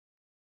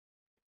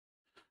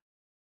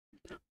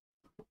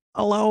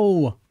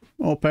Hello.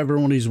 Hope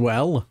everyone is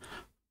well.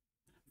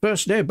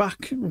 First day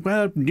back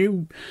where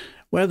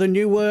the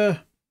new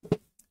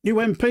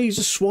MPs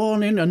are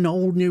sworn in, and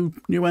all new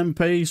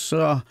MPs.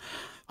 So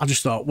I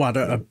just thought, why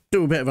don't I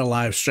do a bit of a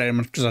live stream,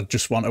 because I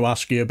just want to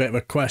ask you a bit of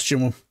a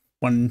question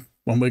when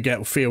we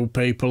get a few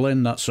people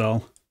in. That's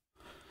all.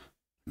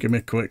 Give me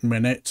a quick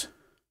minute.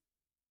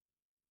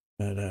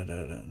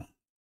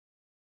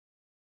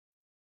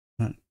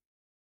 Right.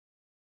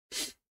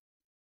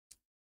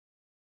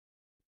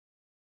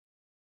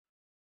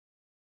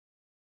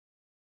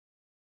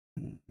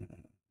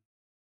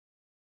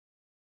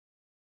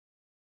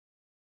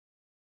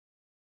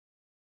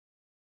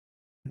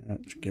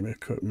 Just give me a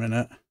quick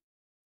minute.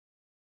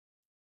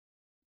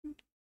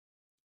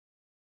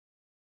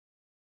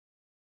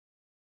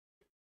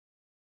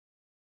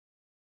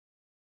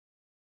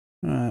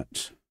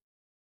 Right.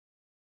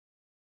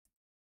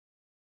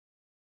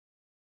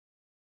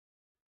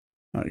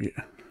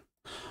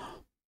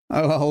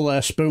 Hello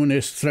there,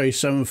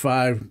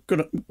 Spoonies375.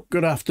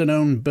 Good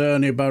afternoon,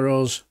 Bernie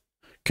Burrows.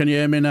 Can you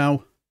hear me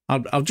now?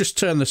 I'll just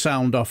turn the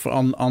sound off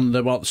on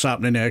what's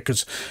happening here,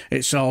 because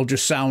it's all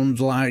just sounded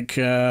like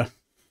they're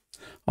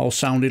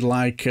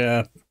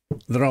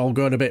all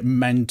going a bit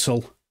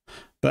mental.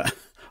 But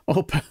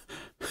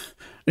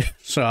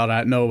it's all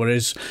right, no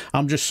worries.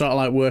 I'm just sort of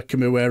like working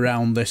my way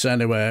around this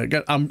anyway.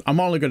 I'm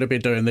only going to be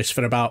doing this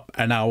for about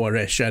an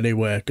hour-ish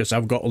anyway, because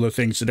I've got other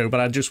things to do.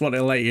 But I just want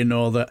to let you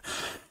know that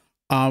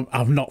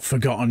I've not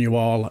forgotten you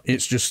all.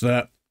 It's just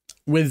that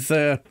with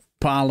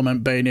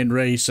Parliament being in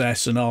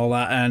recess and all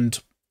that, and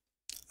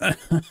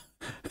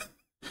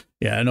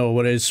yeah, no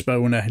worries,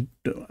 Spooner.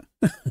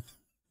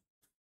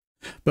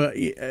 But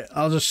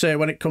I'll just say,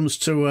 when it comes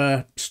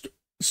to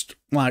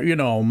like, you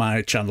know,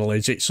 my channel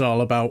it's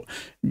all about,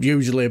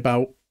 usually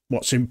about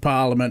what's in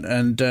Parliament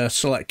and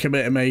select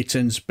committee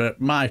meetings. But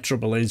my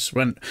trouble is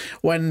when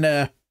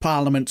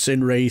Parliament's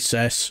in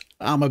recess,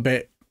 I'm a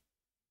bit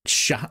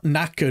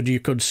knackered, you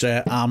could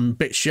say. I'm a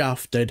bit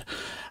shafted,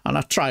 and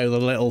I try other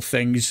little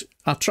things.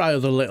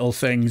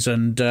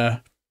 And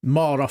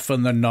more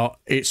often than not,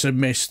 it's a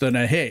miss than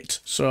a hit.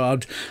 So I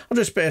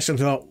just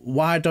basically thought,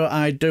 why don't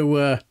I do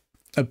a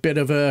bit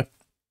of a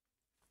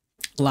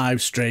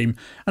live stream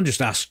and just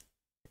ask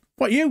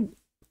what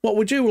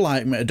would you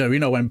like me to do, you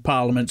know, when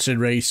Parliament's in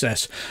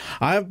recess.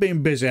 I have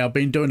been busy. I've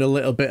been doing a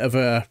little bit of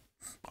a,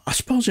 I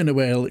suppose in a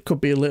way it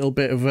could be a little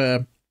bit of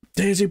a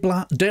Daily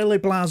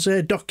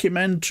Blasé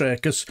documentary,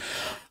 because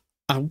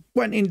I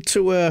went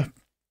into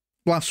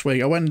last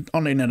week, I went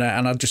on the internet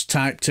and I just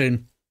typed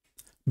in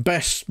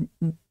best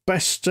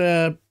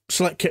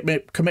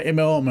select committee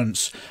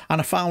moments, and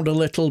I found a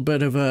little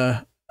bit of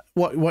a,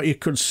 what you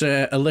could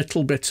say, a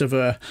little bit of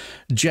a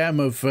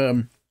gem of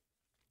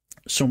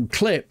some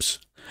clips.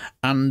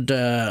 And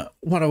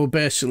what I was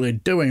basically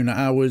doing,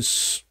 I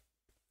was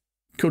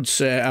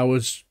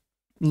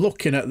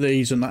looking at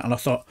these and that, and I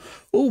thought,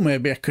 oh,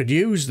 maybe I could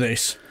use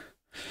this.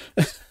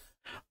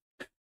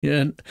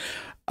 Yeah.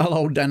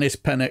 Hello, Dennis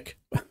Pennick.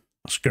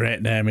 That's a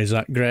great name, is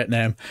that? Great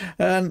name.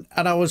 And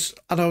I was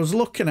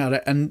looking at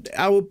it, and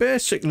I was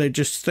basically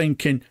just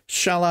thinking,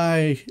 shall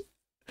I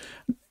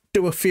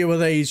do a few of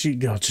these? You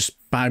know,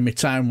 just buy me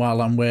time while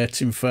I'm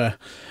waiting for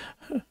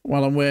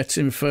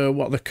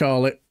what they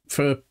call it,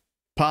 for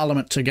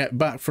Parliament to get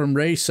back from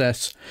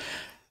recess.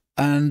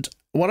 And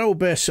what I was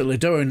basically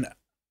doing,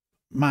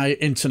 my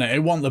internet, it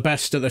wasn't the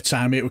best at the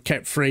time. It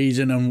kept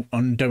freezing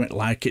and doing it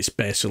like it's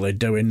basically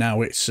doing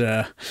now. It's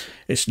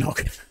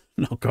not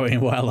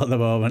going well at the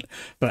moment.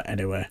 But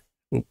anyway,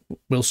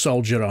 we'll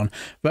soldier on.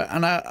 But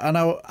and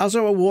I as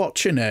I was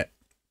watching it,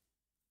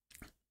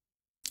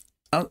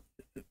 I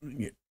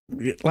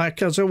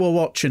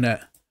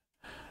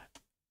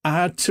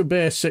had to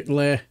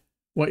basically,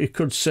 what you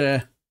could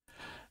say,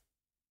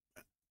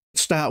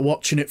 start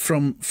watching it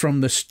from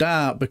the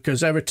start,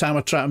 because every time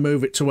I try to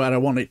move it to where I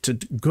want it to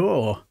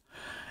go,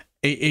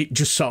 it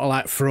just sort of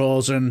like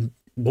froze and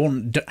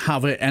wouldn't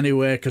have it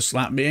anyway, because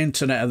like my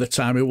internet at the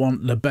time, it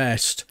wasn't the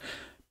best.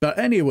 But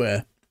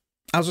anyway,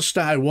 as I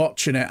started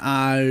watching it,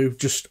 I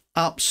just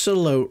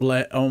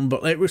absolutely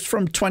it was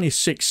from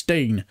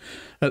 2016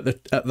 at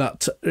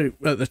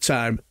the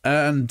time,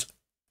 and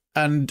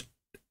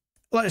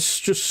let's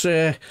just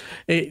say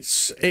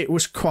it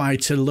was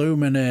quite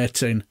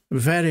illuminating,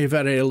 very,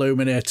 very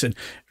illuminating.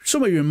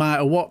 Some of you might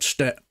have watched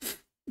it.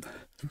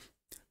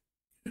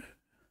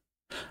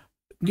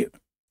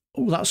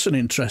 Oh, that's an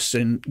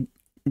interesting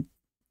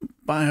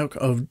biopic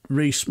of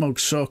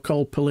Rees-Mogg's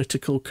so-called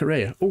political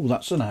career. Oh,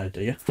 that's an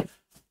idea.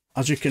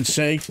 As you can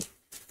see,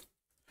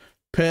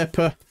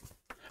 paper.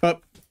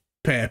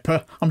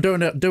 I'm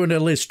doing a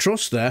Liz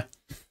Truss there.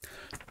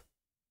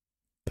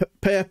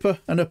 Paper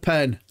and a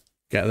pen.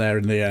 Get there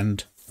in the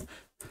end.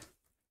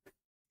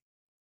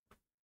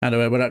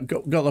 Anyway, but I've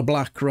got the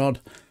black rod.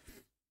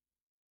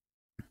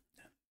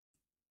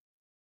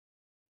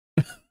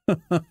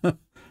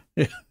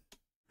 Yeah.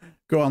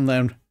 Go on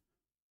then.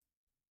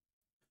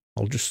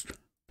 Can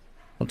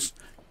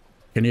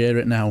you hear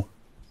it now?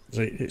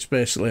 It's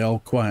basically all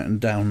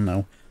quietened down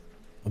now.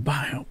 A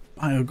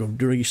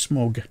Biogun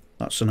re-smug.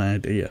 That's an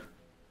idea.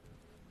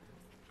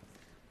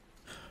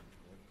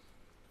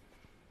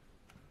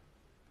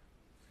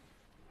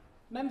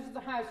 Members of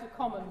the House of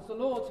Commons, the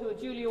Lords who are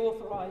duly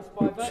authorised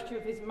by virtue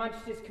of His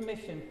Majesty's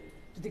Commission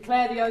to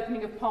declare the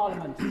opening of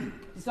Parliament,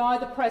 desire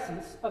the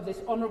presence of this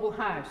Honourable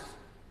House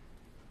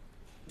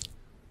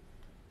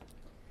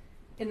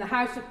in the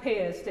House of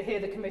Peers to hear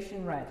the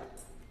Commission read.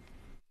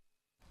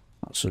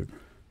 That's it.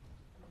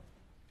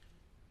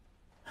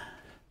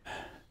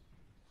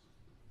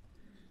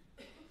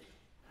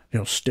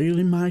 You're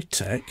stealing my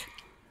tech?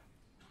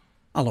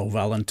 Hello,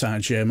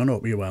 Valentine Shaman,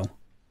 hope you're well.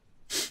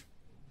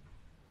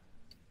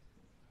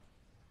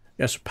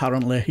 Yes,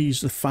 apparently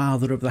he's the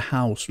father of the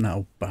house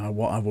now, by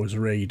what I was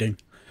reading.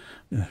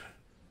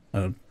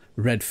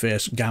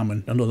 Red-faced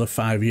gammon, another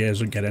 5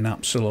 years of getting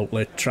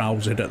absolutely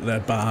trousered at their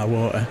bar,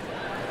 won't he?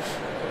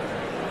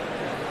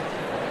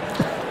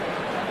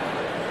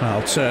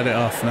 I'll turn it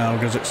off now,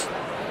 because it's...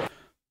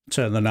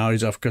 Turn the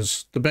noise off,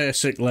 because they're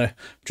basically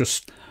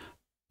just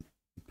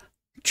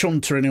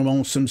chuntering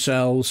amongst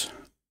themselves.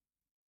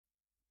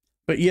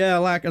 But yeah,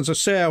 like, as I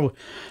say,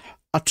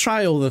 I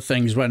try other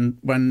things when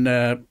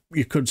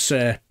you could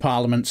say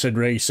Parliament's in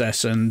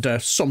recess, and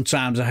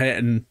sometimes I hit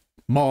and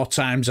more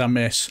times I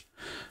miss.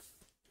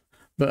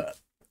 But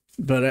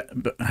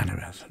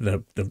anyway,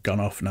 they've gone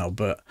off now.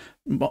 But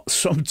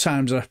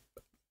sometimes I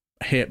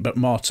hit, but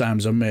more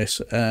times I miss.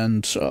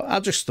 And so I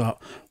just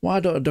thought, why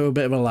don't I do a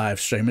bit of a live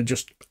stream and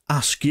just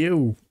ask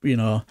you, you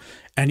know,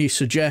 any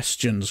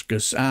suggestions?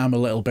 Because I'm a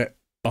little bit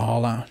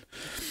baller.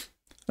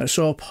 Let's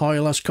hope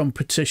Hoyle has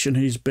competition.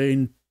 He's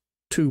been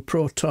too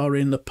pro-Tory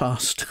in the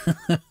past.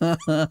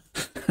 Well,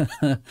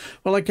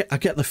 I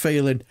get the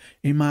feeling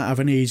he might have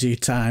an easier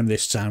time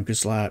this time,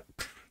 because, like,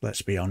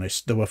 let's be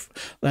honest, there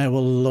were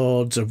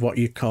loads of what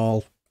you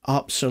call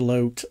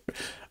absolute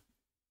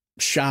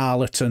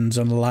charlatans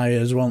and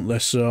liars, weren't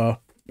there? So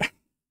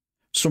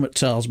something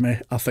tells me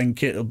I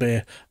think it'll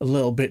be a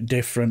little bit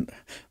different.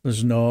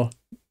 There's no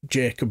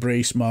Jacob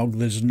Rees-Mogg,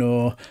 there's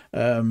no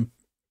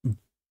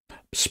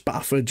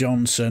Spafford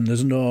Johnson,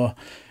 there's no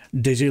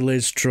Dizzy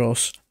Liz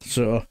Truss,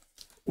 so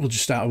we'll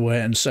just have to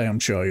wait and see. I'm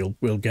sure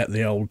we'll get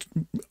the odd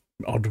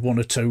one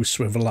or two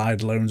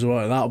swivel-eyed loons.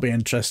 Well, that'll be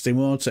interesting,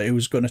 won't it?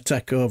 Who's going to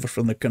take over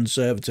from the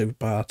Conservative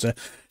Party,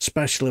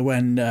 especially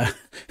when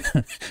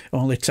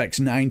only takes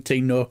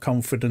 19 no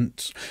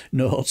confidence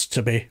notes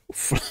to be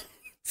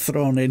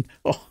thrown in.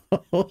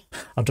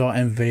 I don't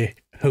envy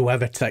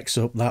whoever takes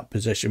up that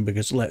position,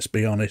 because let's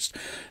be honest,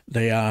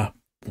 they are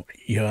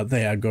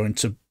going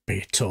to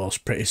be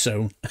toast pretty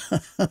soon.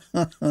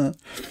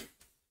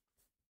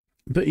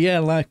 But yeah,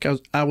 like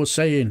I was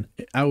saying,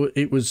 I was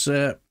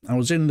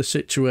in the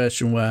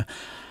situation where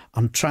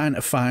I'm trying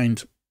to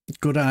find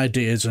good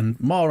ideas, and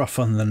more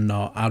often than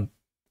not, I'd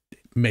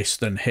miss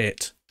than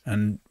hit.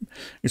 And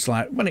it's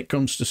like, when it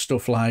comes to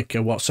stuff like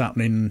what's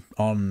happening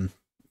on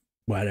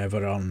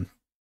wherever, on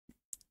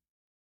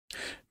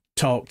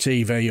Talk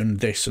TV and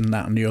this and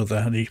that and the other,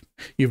 and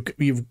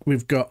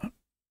we've got.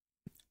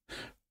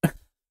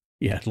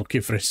 Yeah, looking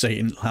for a seat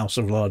in House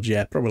of Lords.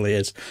 Yeah, probably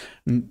is.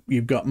 And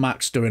you've got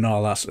Max doing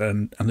all that,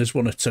 and there's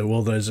one or two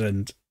others,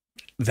 and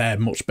they're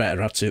much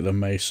better at it than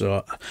me,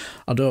 so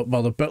I don't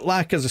bother. But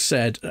like, as I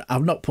said,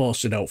 I've not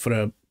posted out for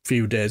a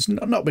few days,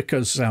 not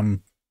because I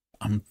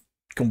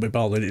couldn't be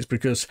bothered. It's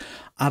because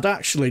I'd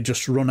actually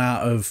just run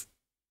out of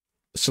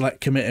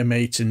select committee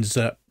meetings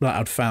that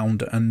I'd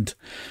found, and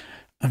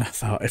I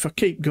thought, if I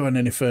keep going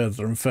any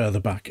further and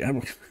further back,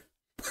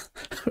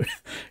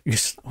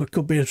 we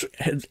could be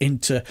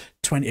into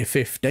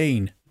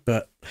 2015.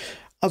 But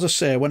as I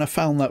say, when I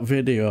found that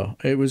video,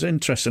 it was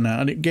interesting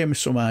and it gave me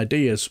some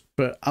ideas.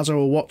 But as I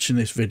was watching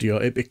this video,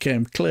 it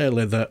became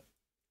clearly that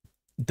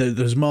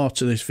there's more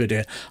to this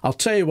video. I'll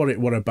tell you what it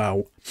were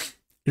about.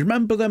 You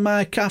remember the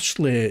Mike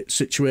Ashley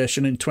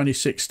situation in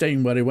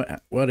 2016 where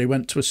he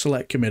went to a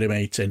select committee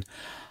meeting?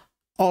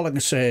 All I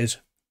can say is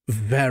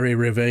very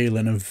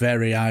revealing and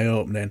very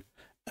eye-opening.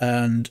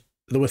 And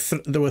there were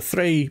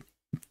three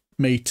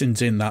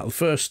meetings in that.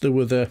 First, there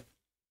were the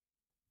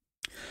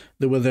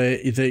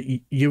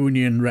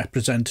union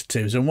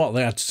representatives, and what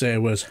they had to say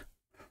was,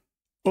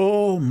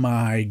 "Oh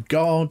my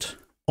God,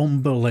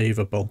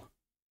 unbelievable!"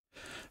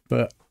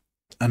 I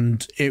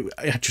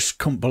just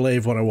couldn't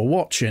believe what I was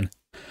watching.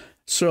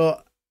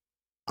 So,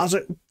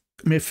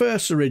 my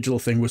first original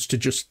thing was to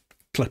just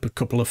clip a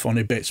couple of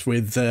funny bits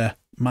with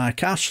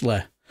Mike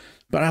Ashley,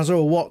 but as I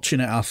was watching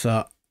it, I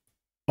thought,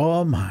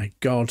 "Oh my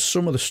God,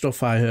 some of the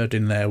stuff I heard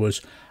in there was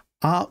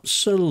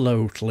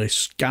absolutely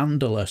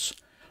scandalous,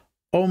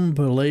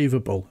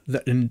 unbelievable."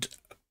 And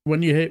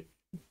when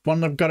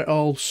I've got it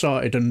all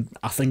sorted, and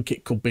I think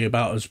it could be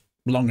about as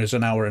long as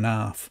an hour and a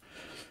half.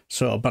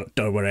 So, but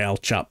don't worry, I'll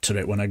chapter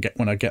it when I get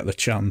the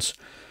chance,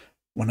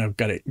 when I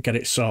get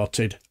it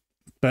sorted.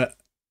 But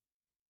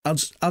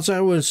as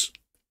I was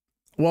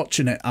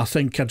watching it, I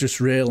think I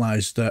just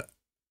realised that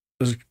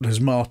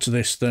there's more to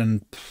this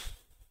than,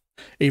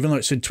 even though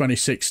it's in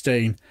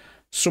 2016,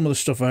 some of the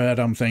stuff I heard,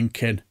 I'm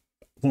thinking,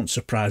 won't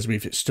surprise me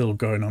if it's still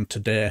going on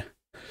today.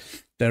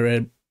 There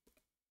are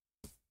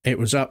It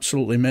was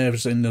absolutely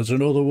amazing. There's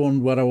another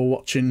one where I was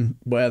watching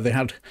where they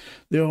had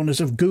the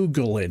owners of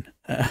Google in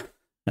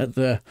at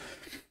the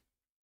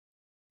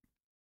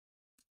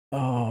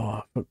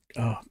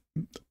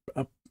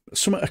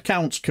some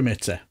accounts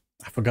committee.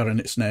 I've forgotten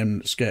its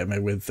name, escaped me,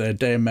 with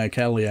Dame Meg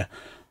Hellier.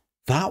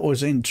 That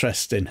was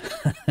interesting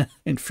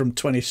from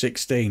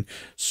 2016.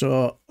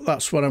 So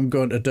that's what I'm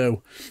going to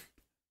do.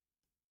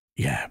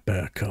 Yeah,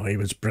 Burko, he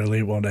was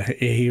brilliant, wasn't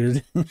he? He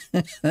was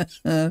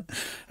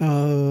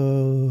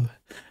oh.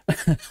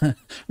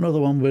 Another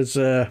one was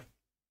I've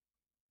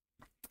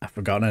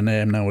forgotten her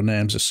name now. Her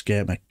name's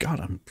escaped me. God,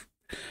 I'm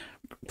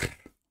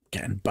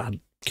getting bad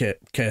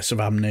case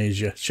of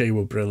amnesia. She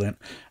was brilliant.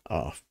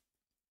 Oh,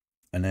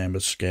 her name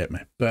has escaped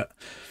me. But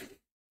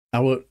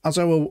as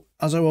I were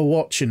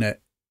watching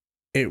it,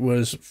 it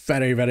was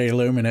very, very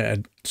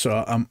illuminated.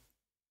 So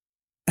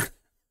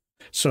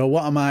so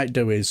what I might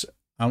do is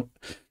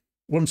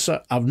once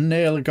I've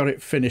nearly got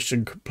it finished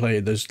and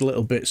completed, there's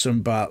little bits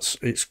and bats.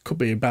 It could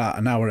be about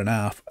an hour and a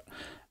half.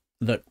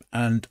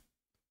 And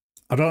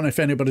I don't know if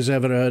anybody's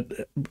ever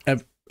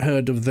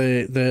heard of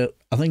the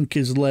I think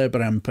his Labour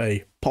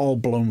MP, Paul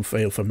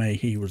Bloomfield. For me,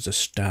 he was a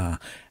star.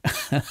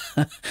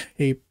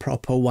 He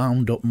proper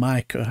wound up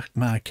Mike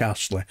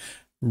Ashley.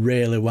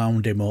 Really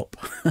wound him up.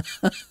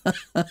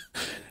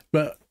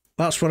 But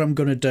that's what I'm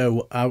going to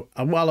do.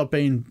 While I've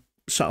been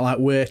sort of like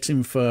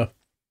waiting for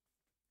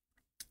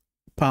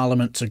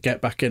Parliament to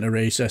get back into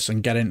recess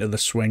and get into the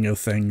swing of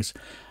things,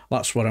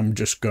 that's what I'm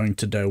just going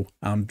to do.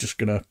 I'm just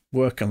going to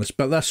work on this.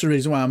 But that's the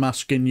reason why I'm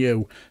asking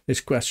you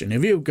this question.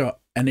 Have you got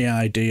any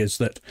ideas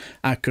that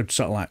I could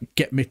sort of like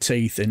get my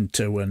teeth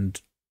into and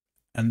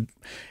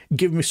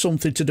give me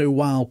something to do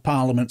while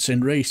Parliament's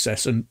in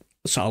recess, and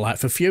sort of like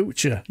for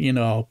future, you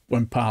know,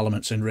 when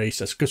Parliament's in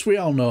recess? Because we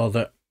all know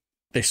that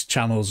this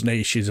channel's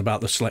niche is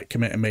about the select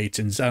committee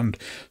meetings and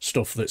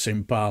stuff that's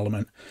in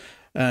Parliament.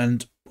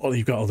 And well,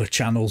 you've got other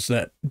channels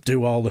that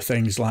do all the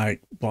things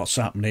like what's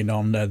happening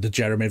on the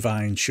Jeremy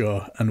Vine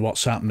show and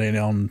what's happening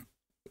on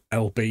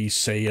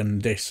LBC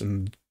and this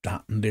and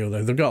that and the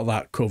other. They've got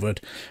that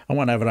covered. And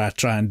whenever I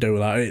try and do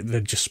that,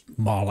 they're just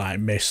more like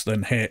miss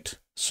than hit.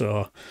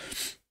 So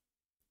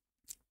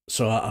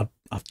I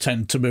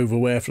tend to move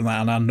away from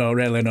that, and I don't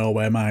really know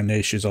where my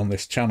niche is on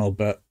this channel.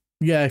 But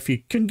yeah, if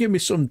you can give me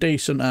some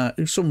decent,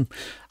 some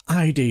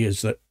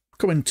ideas that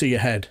come into your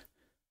head.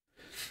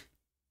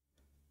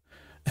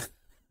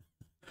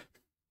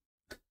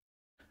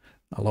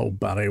 Hello,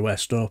 Barry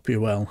West, hope you're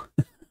well.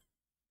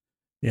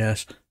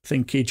 Yes,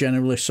 think he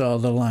generally saw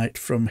the light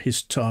from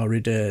his Tory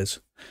days.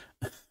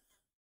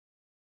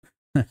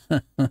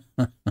 But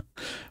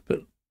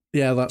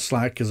yeah, that's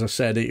like, as I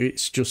said,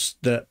 it's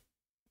just that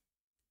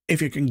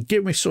if you can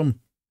give me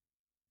some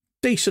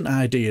decent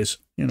ideas,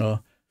 you know,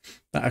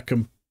 that I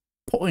can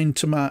put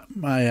into my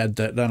head,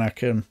 that then I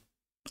can,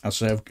 I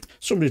say,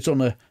 somebody's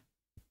done a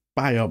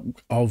bio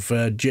of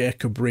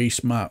Jacob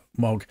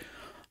Rees-Mogg.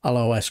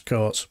 Hello,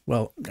 Escorts.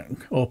 Well,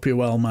 hope you're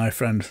well, my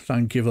friend.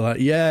 Thank you for that.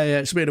 Yeah,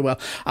 it's been a while.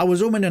 I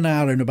was umming and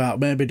ahhing about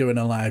maybe doing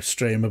a live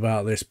stream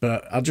about this,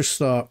 but I just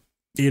thought,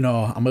 you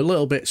know, I'm a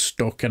little bit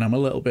stuck,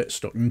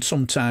 and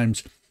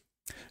sometimes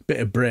a bit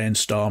of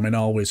brainstorming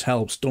always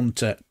helps,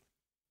 doesn't it?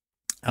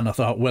 And I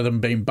thought, with them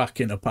being back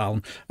into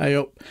Parliament, hey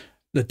up,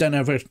 the den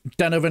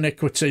of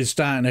iniquity is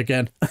starting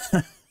again.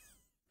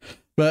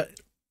 but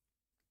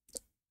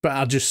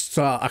I just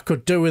thought I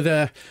could do with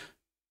a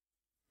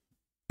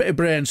bit of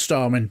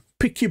brainstorming,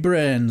 pick your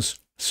brains,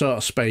 so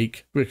to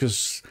speak,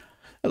 because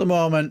at the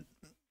moment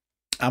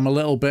I'm a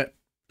little bit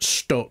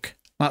stuck.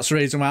 That's the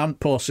reason why I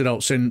haven't posted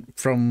out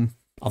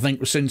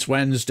since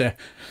Wednesday.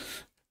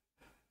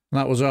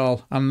 That was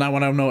all. And now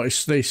when I've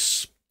noticed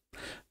this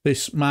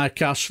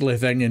Mike Ashley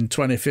thing in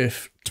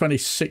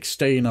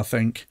 2016, I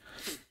think,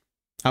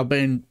 I've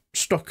been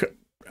stuck.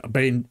 I've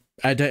been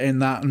editing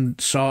that and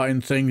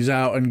sorting things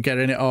out and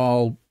getting it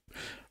all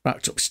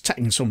wrapped up. It's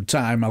taking some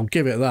time, I'll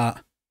give it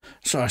that.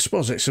 So I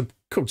suppose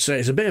could say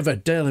it's a bit of a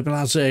Daily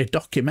Blasé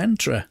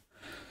documentary,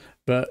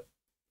 but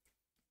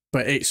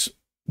it's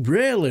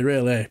really,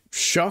 really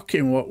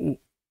shocking.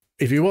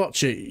 If you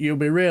watch it, you'll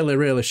be really,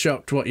 really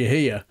shocked what you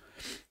hear.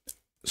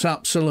 It's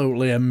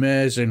absolutely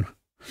amazing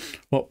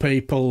what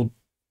people.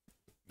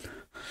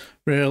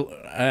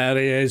 There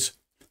he is,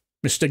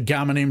 Mr.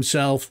 Gammon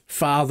himself,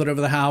 father of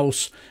the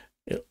house.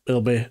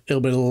 He'll be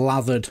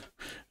lathered.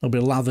 He'll be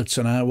lathered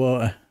tonight,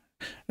 won't he?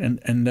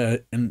 In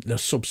the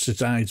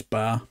subsidised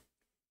bar.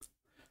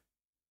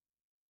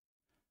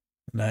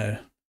 No,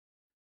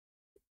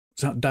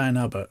 is that Diane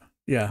Abbott?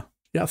 Yeah,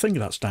 I think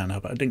that's Diane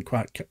Abbott. I didn't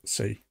quite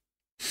see.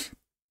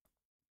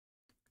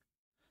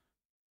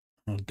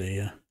 Oh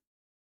dear.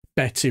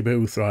 Betty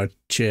Boothroyd.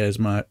 Cheers,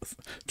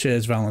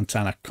 cheers,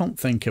 Valentine. I can't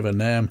think of her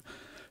name.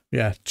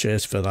 Yeah,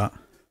 cheers for that.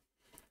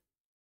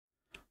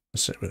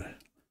 Let's sit with it.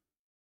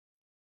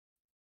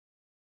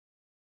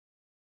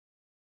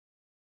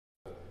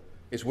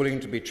 Is willing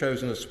to be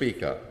chosen as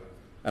Speaker,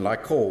 and I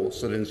call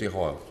Sir Lindsay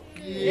Hoyle.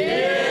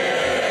 Yeah.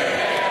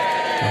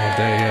 Oh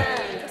dear.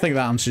 I think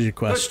that answers your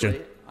question.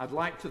 Firstly, I'd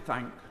like to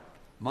thank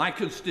my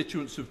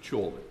constituents of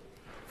Chorley,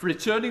 for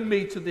returning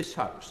me to this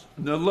House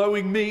and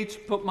allowing me to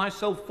put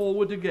myself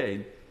forward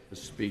again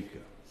as Speaker.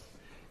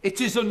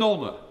 It is an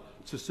honour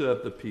to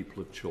serve the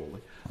people of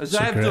Chorley, as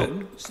I have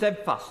done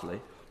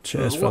steadfastly.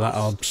 Cheers for that,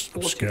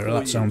 Obscura.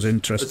 That sounds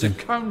interesting. As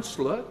a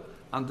councillor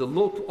and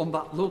on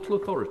that local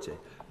authority,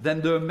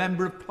 then a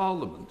Member of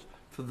Parliament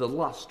for the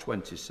last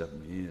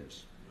 27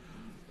 years.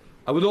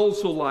 I would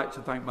also like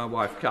to thank my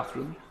wife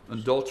Catherine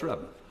and daughter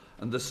Emma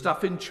and the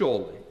staff in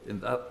Chorley in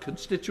that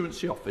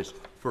constituency office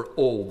for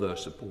all their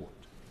support.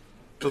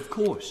 Of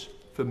course,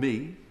 for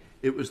me,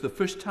 it was the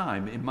first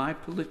time in my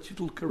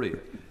political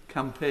career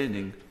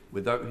campaigning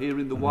without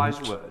hearing the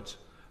wise words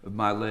of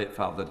my late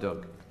father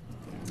Doug,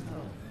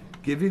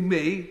 giving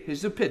me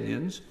his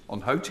opinions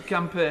on how to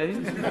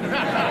campaign.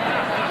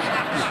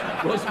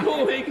 Was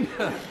going.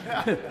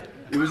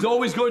 He was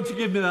always going to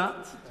give me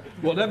that.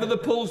 Whatever the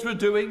polls were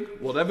doing,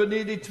 whatever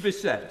needed to be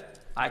said,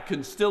 I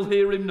can still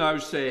hear him now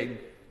saying,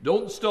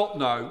 "Don't stop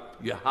now,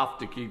 you have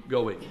to keep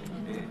going."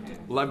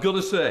 Well, I've got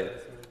to say,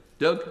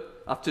 Doug,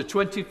 after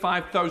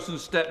 25,000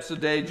 steps a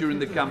day during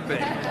the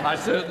campaign, I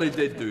certainly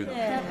did do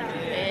that.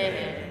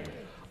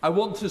 I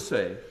want to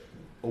say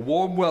a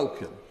warm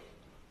welcome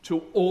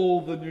to all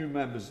the new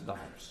members of the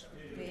House.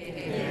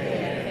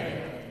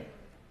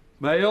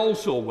 May I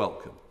also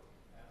welcome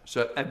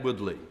Sir Edward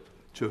Lee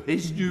to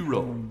his new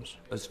role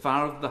as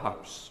Father of the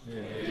House,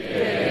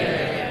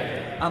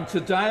 and to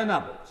Diane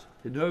Abbott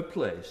in her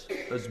place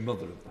as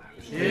Mother of the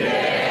House.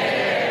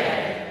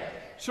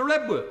 Sir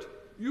Edward,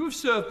 you have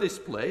served this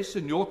place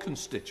and your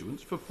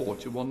constituents for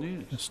 41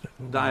 years.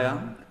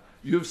 Diane,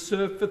 you have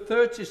served for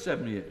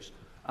 37 years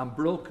and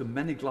broken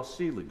many glass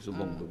ceilings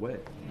along the way.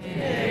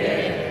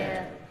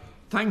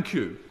 Thank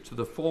you to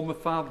the former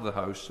Father of the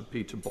House, Sir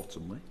Peter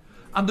Bottomley,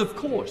 and of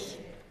course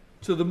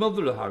to the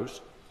Mother of the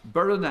House,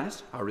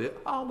 Baroness Harriet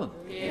Harman.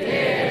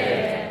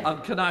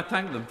 And can I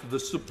thank them for the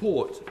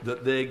support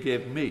that they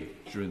gave me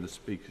during the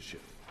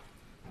speakership.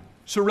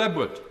 Sir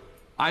Edward,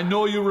 I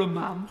know you're a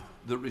man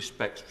that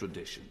respects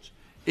traditions.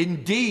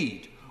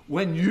 Indeed,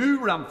 when you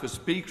ran for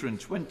Speaker in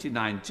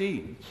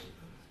 2019,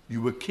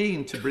 you were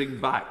keen to bring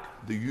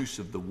back the use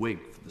of the wig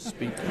for the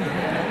Speaker.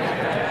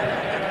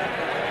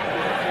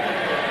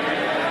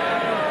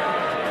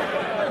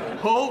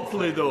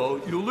 Hopefully,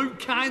 though, you'll look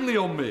kindly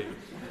on me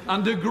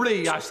and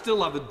agree I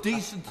still have a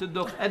decent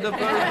enough head of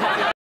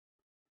hair.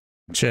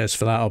 Cheers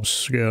for that,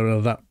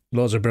 Obscura.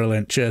 Those are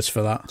brilliant. Cheers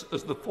for that.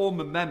 As the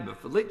former member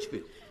for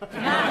Lichfield. You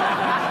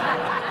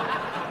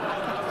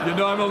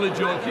know I'm only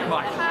joking,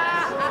 Mike.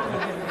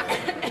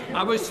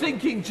 I was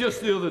thinking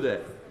just the other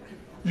day,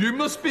 you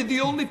must be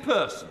the only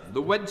person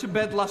that went to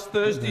bed last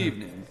Thursday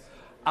evening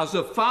as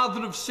a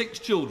father of 6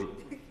 children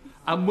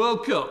and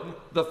woke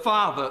up the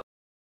father.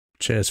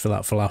 Cheers for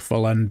that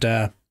falafel, and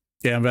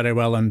yeah, I'm very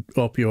well, and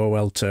hope you are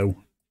well too.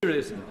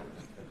 Seriously,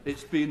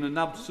 it's been an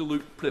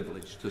absolute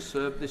privilege to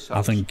serve this House.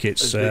 I think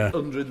it's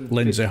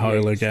Lindsay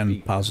Hoyle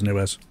again, Paz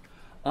Nuez.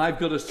 I've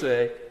got to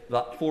say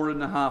that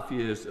 4.5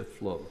 years have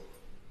flown.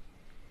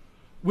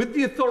 With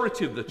the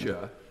authority of the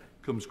chair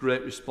comes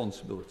great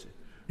responsibility.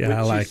 Yeah,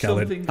 I like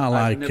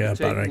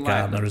Barry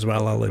Gardner as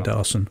well, Ollie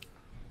Dawson.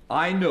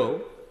 I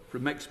know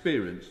from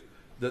experience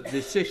that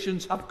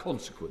decisions have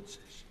consequences.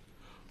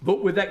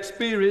 But with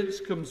experience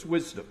comes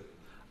wisdom,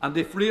 and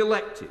if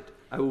re-elected,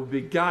 I will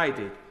be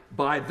guided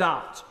by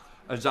that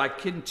as I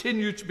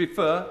continue to be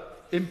fair,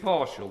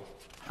 impartial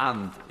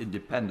and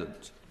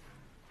independent.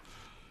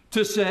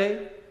 To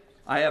say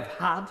I have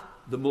had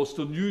the most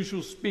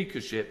unusual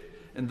speakership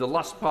in the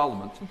last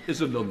Parliament is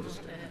an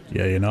understatement.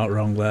 Yeah, you're not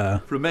wrong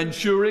there. From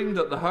ensuring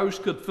that the House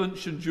could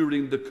function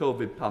during the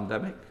COVID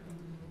pandemic,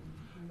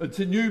 and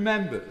to new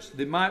members,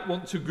 they might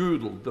want to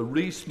Google the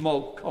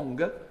Rees-Mogg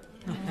conga,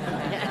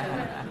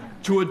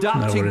 to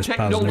adapting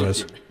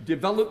technology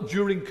developed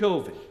during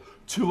COVID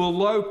to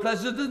allow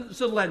President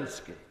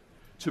Zelensky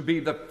to be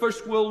the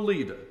first world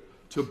leader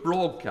to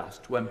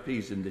broadcast to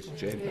MPs in this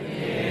chamber.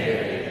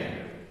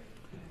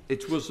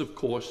 It was, of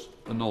course,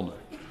 an honour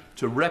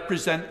to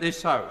represent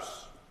this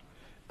House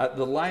at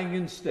the lying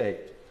in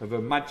state of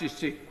Her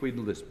Majesty Queen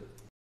Elizabeth.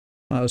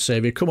 I'll say,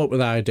 if you come up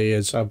with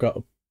ideas, I've got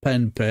a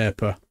pen,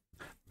 paper.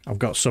 I've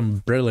got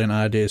some brilliant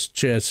ideas.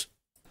 Cheers.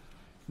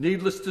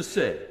 Needless to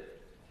say,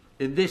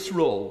 in this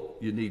role,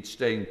 you need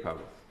staying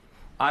power.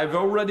 I've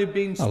already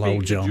been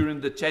Speaker during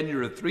the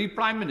tenure of 3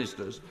 Prime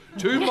Ministers,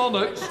 2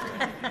 monarchs,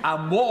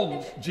 and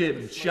 1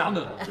 James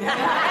Shannon.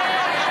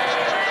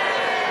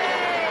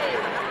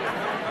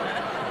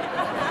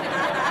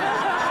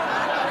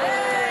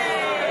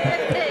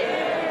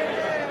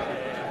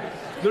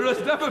 There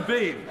has never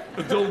been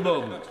a dull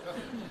moment,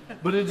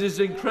 but it is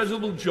an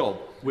incredible job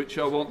which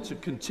I want to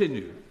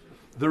continue.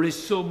 There is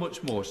so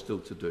much more still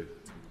to do.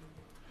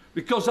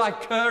 Because I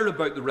care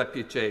about the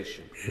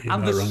reputation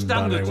and the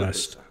standards of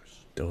this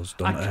House.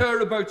 I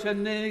care about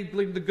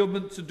enabling the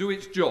government to do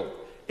its job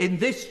in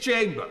this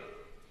chamber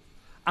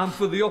and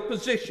for the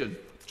opposition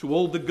to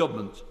hold the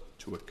government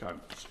to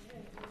account.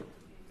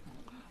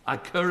 I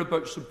care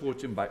about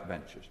supporting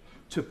backbenchers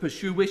to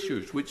pursue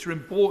issues which are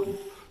important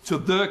to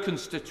their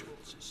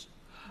constituencies.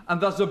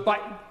 And as a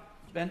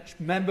backbench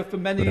member for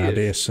many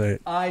years,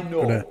 I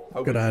know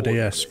how good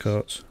idea,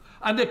 Scott.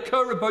 And I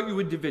care about you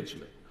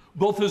individually,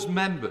 both as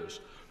members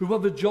who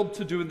have a job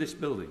to do in this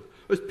building,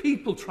 as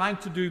people trying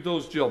to do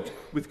those jobs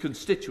with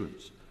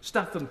constituents,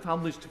 staff and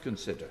families to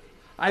consider.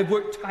 I've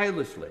worked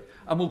tirelessly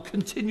and will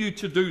continue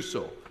to do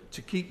so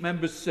to keep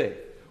members safe,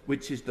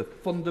 which is the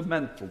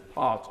fundamental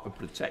part of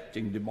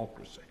protecting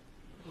democracy.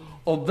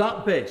 On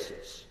that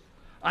basis,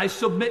 I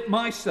submit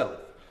myself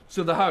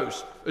to the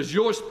House as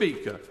your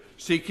Speaker,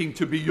 seeking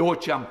to be your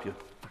champion.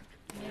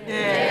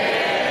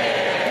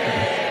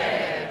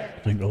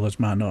 I think others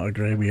might not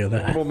agree with you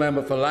there. Honourable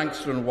Member for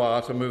Lancaster and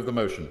Wyre to move the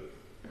motion.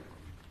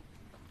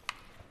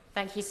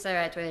 Thank you, Sir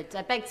Edward.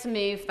 I beg to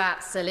move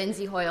that Sir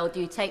Lindsay Hoyle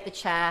do take the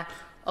chair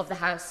of the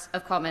House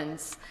of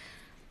Commons.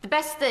 The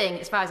best thing,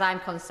 as far as I'm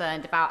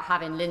concerned, about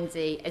having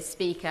Lindsay as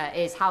Speaker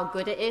is how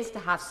good it is to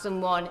have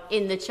someone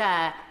in the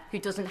chair who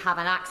doesn't have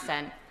an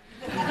accent.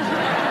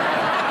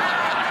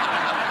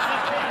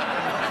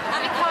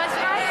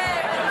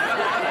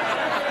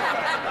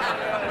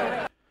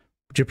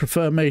 Would you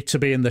prefer me to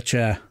be in the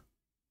chair?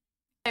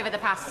 Over the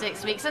past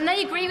 6 weeks, and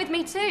they agree with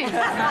me too.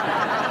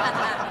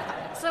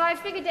 So I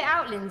figured it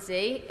out,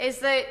 Lindsay, is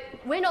that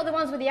we're not the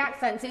ones with the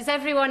accents, it's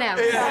everyone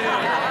else.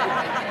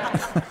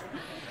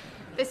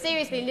 But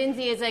seriously,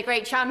 Lindsay is a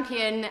great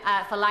champion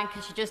for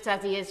Lancashire, just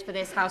as he is for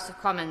this House of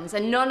Commons.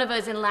 And none of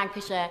us in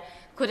Lancashire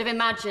could have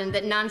imagined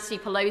that Nancy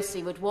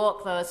Pelosi would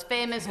walk those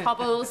famous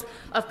cobbles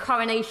of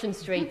Coronation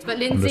Street. But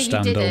Lindsay,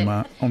 you did it.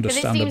 Because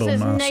it seems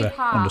there's no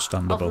part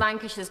of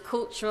Lancashire's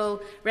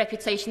cultural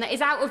reputation that is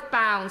out of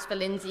bounds for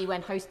Lindsay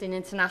when hosting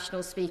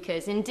international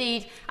speakers.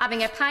 Indeed,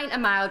 having a pint of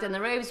mild in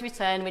the Robe's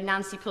return with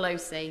Nancy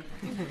Pelosi.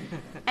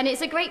 And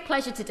it's a great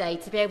pleasure today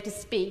to be able to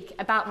speak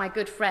about my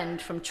good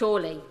friend from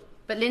Chorley.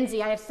 But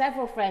Lindsay, I have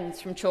several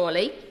friends from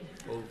Chorley,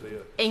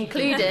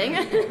 including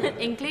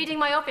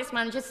my office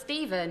manager,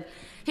 Stephen,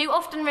 who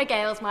often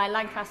regales my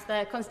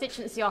Lancaster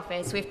constituency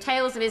office with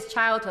tales of his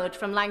childhood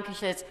from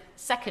Lancashire's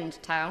second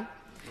town.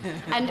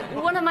 And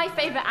one of my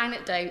favourite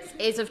anecdotes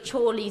is of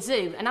Chorley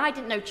Zoo, and I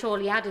didn't know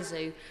Chorley had a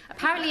zoo.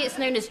 Apparently it's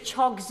known as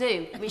Chog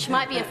Zoo, which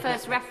might be a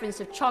first reference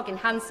of Chog in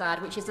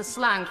Hansard, which is the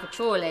slang for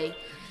Chorley.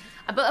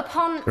 But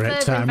upon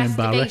further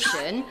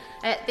investigation,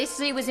 this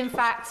zoo was in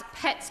fact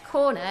Pet's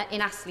Corner in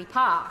Astley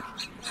Park.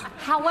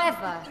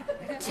 However,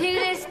 to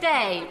this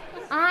day,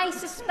 I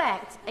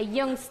suspect a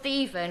young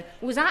Stephen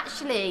was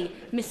actually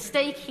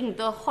mistaking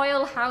the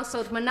Hoyle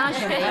household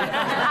menagerie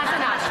as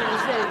an actual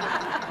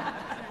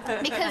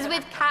zoo. Because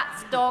with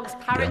cats, dogs,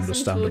 parrots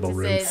and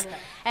tortoises,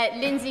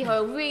 Lindsay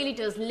Hoyle really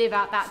does live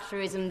out that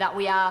truism that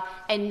we are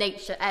a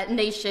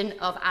nation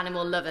of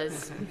animal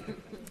lovers.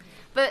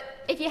 But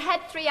if you head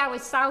 3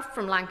 hours south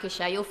from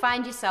Lancashire, you'll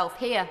find yourself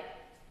here.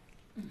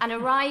 And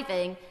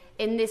arriving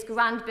in this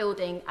grand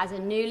building as a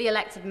newly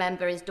elected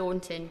member is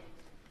daunting.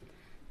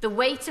 The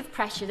weight of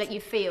pressure that you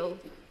feel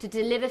to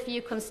deliver for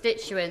your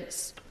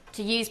constituents,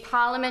 to use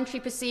parliamentary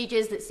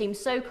procedures that seem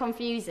so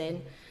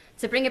confusing,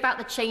 to bring about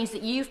the change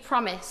that you've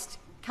promised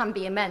can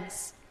be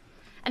immense.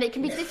 And it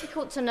can be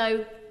difficult to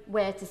know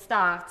where to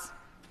start.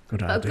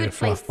 But a good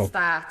place to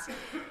start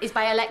is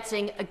by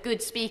electing a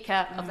good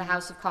Speaker of the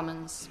House of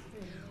Commons.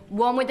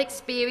 One with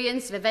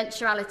experience of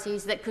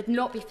eventualities that could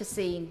not be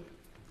foreseen.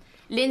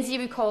 Lindsay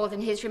recalled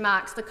in his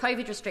remarks the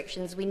COVID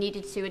restrictions we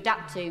needed to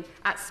adapt to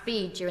at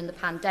speed during the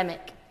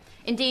pandemic.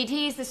 Indeed,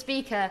 he is the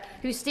Speaker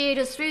who steered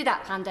us through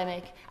that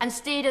pandemic and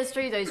steered us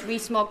through those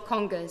re-smog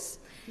congers.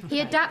 He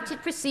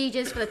adapted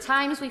procedures for the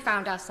times we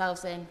found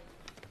ourselves in.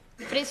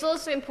 But it's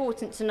also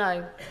important to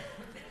know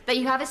that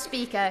you have a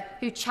Speaker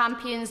who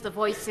champions the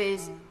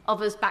voices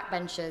of us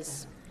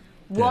backbenchers.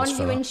 One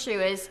who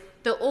ensures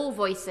that all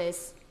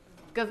voices,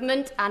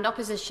 government and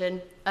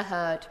opposition, are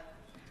heard.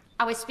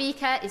 Our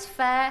Speaker is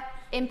fair,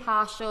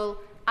 impartial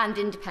and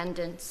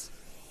independent.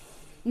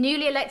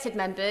 Newly elected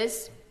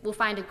members will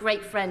find a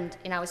great friend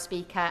in our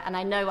Speaker, and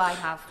I know I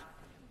have.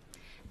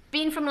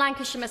 Being from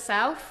Lancashire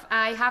myself,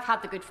 I have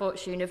had the good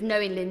fortune of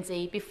knowing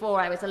Lindsay before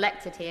I was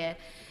elected here,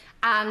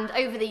 and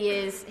over the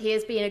years he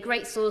has been a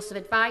great source of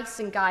advice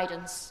and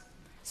guidance,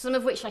 some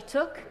of which I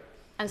took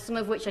and some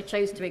of which I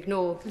chose to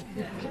ignore.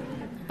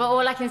 But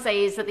all I can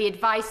say is that the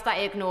advice that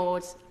I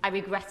ignored, I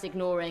regret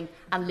ignoring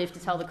and live to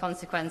tell the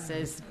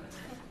consequences.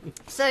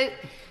 So,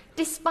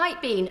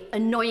 despite being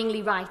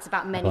annoyingly right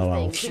about many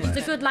things, which is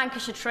a good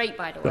Lancashire trait,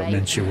 by the way,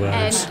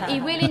 he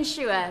will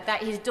ensure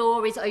that his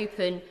door is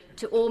open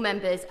to all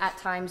members at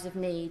times of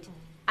need.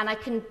 And I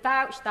can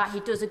vouch that he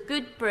does a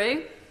good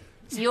brew.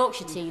 It's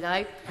Yorkshire tea,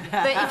 though.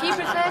 But if you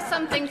prefer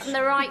something from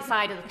the right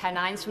side of the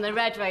Pennines, from the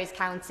Red Rose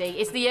County,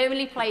 it's the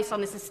only place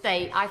on this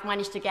estate I've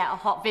managed to get a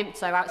hot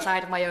Vimto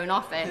outside of my own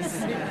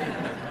office.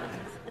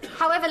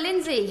 However,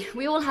 Lindsay,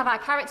 we all have our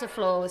character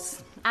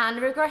flaws.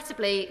 And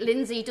regrettably,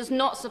 Lindsay does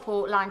not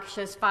support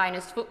Lancashire's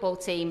finest football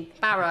team,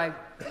 Barrow.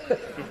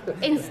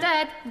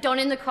 Instead,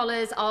 donning the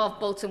colours of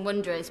Bolton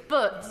Wanderers.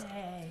 But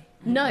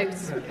Note,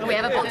 we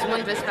have a Bolton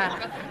Wanderers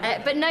fan.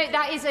 But note,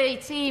 that is a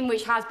team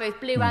which has both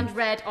blue and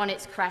red on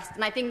its crest,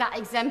 and I think that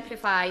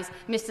exemplifies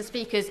Mr.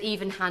 Speaker's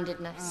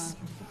even-handedness.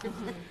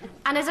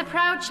 And as a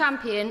proud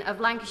champion of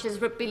Lancashire's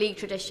rugby league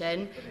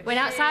tradition, when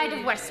outside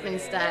of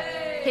Westminster,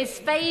 his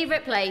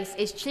favourite place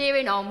is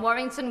cheering on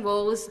Warrington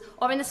Wolves,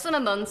 or in the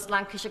summer months,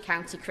 Lancashire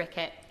County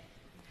Cricket.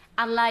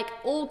 And like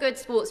all good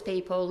sports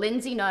people,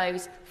 Lindsay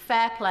knows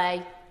fair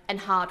play and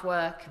hard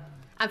work.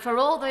 And for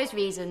all those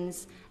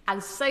reasons,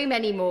 and so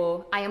many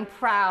more, I am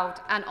proud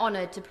and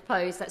honoured to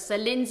propose that Sir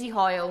Lindsay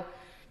Hoyle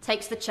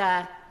takes the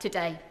chair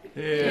today.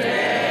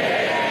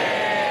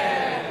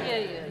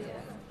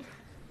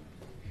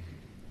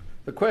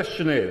 The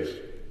question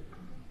is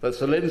that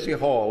Sir Lindsay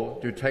Hoyle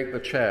do take the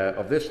chair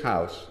of this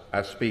House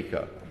as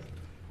Speaker.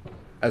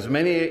 As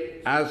many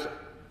as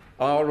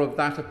are of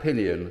that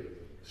opinion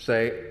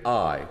say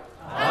aye.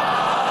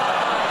 Aye.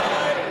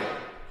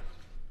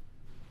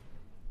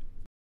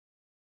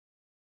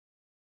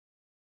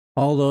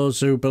 All those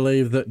who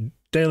believe that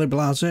Daily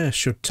Blasé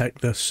should take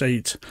the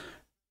seat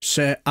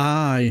say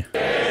aye.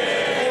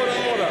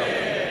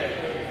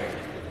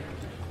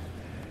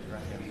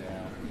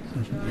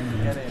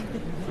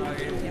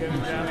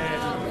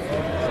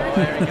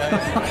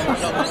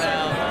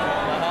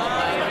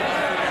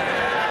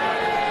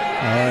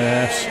 Oh,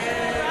 yes.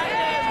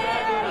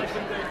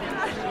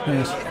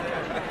 Yes.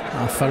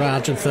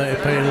 Farage and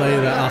 30p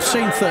Lee. I've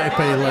seen 30p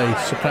Lee.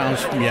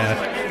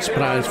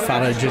 Surprised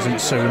Farage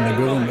isn't suing the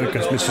government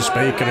because Mr.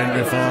 Speaker didn't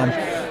reform.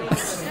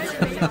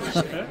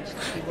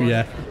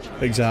 Yeah,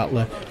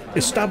 exactly.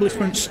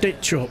 Establishment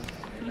stitch up.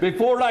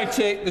 Before I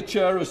take the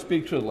chair as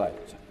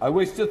Speaker-elect, I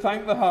wish to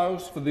thank the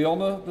House for the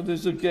honour that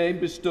is again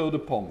bestowed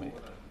upon me.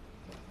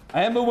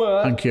 I am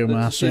aware Thank you,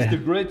 that this is the Marcy.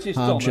 greatest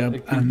honour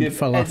it can and give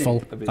falafel.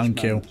 any of its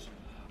Thank you. members.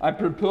 I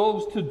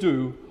propose to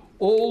do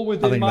all I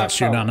within think my that's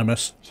power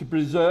unanimous. to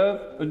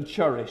preserve and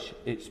cherish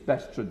its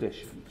best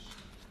traditions.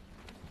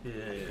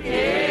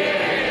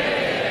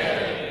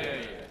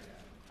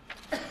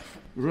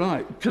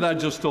 Right, can I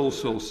just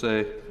also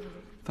say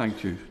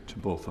thank you to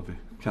both of you,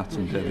 Kat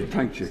and David.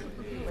 Thank you.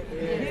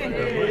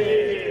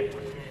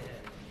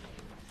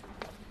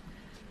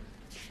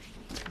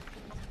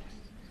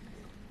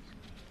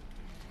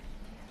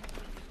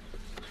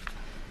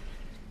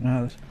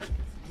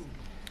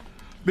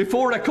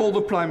 Before I call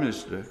the Prime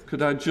Minister,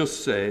 could I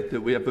just say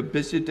that we have a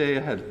busy day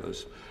ahead of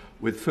us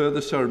with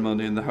further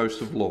ceremony in the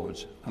House of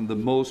Lords and the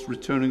most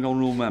returning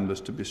honourable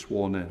members to be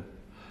sworn in.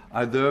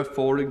 I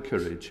therefore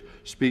encourage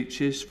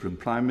speeches from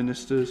Prime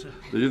Ministers,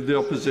 Leader of the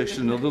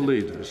Opposition and other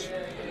leaders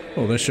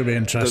Oh, this should be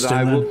interesting. that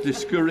I then. would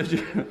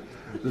discourage,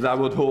 that I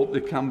would hope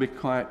they can be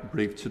quite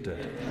brief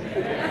today.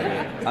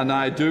 And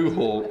I do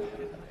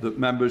hope that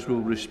members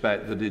will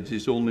respect that it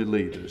is only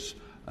leaders,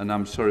 and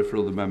I'm sorry for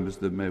other members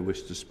that may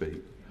wish to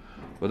speak.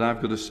 But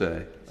I've got to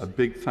say a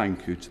big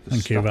thank you to the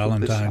staff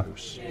of this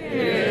House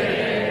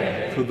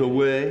for the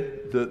way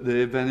that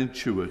they've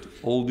ensured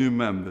all new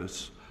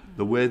members,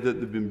 the way that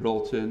they've been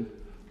brought in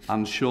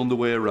and shown the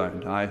way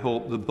around. I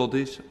hope the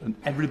bodies and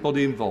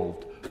everybody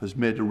involved has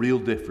made a real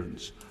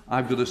difference.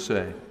 I've got to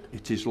say,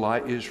 it is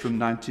light years from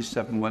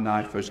 97 when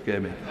I first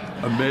came in.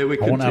 And may we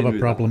continue. I won't have a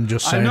problem,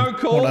 just saying. I now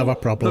call won't have a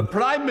problem. the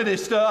Prime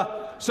Minister,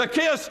 Sir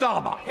Keir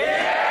Starmer. Would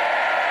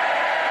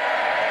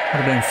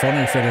have been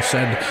funny if they'd have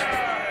said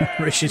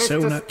Rishi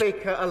Sunak. Mr.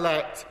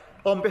 Speaker-elect,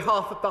 on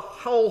behalf of the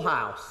whole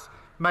House,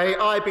 may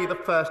I be the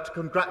first to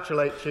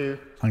congratulate you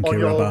on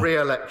your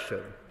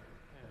re-election.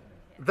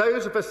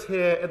 Those of us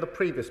here in the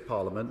previous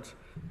Parliament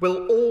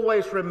will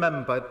always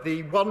remember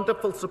the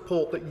wonderful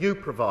support that you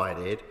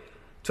provided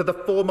to the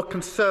former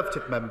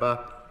Conservative member,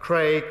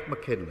 Craig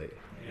McKinley,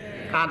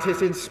 and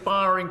his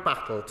inspiring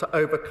battle to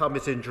overcome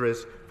his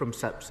injuries from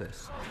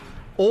sepsis.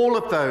 All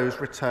of those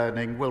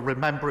returning will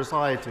remember, as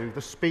I do,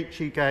 the speech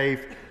he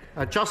gave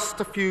just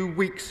a few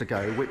weeks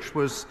ago, which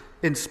was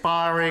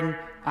inspiring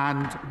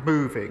and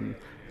moving,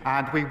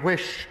 and we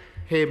wish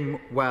him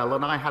well.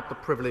 And I had the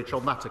privilege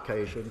on that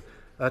occasion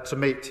to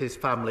meet his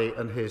family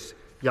and his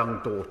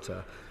young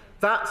daughter.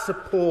 That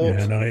support,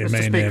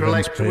 Mr.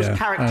 Speaker-elect, was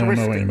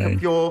characteristic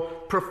of your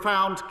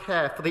profound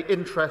care for the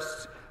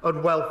interests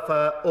and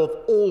welfare of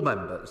all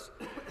members,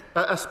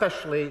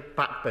 especially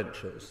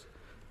backbenchers.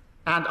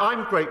 And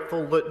I'm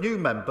grateful that new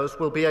members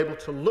will be able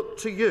to look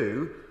to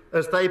you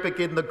as they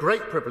begin the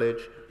great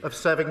privilege of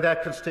serving their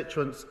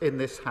constituents in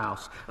this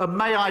House. And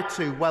may I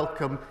too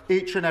welcome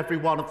each and every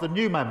one of the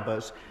new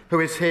members who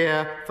is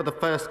here for the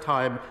first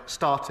time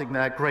starting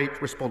their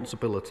great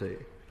responsibility.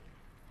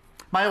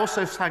 May I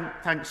also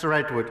thank Sir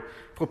Edward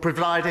for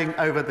presiding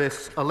over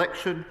this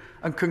election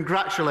and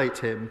congratulate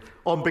him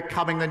on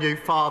becoming the new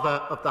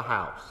Father of the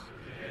House.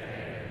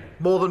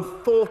 More than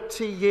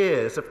 40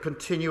 years of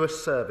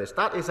continuous service.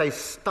 That is a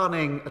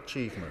stunning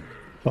achievement.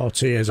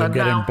 40 years of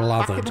getting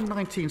blathered. Back in the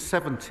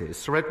 1970s,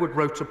 Sir Edward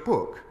wrote a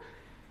book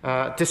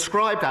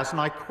described as,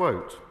 and I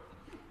quote,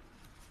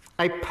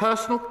 a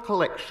personal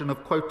collection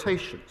of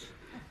quotations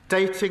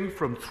dating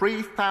from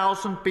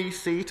 3000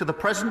 BC to the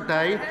present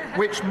day,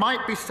 which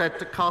might be said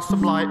to cast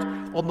some light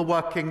on the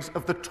workings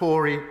of the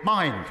Tory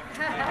mind.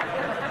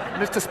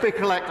 Mr.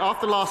 Speaker-elect,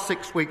 after the last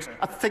 6 weeks,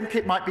 I think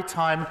it might be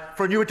time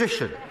for a new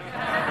edition.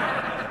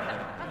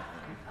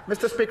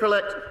 Mr.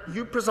 Speaker-elect,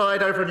 you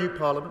preside over a new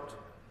Parliament,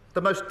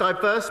 the most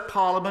diverse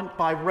Parliament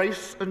by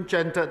race and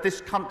gender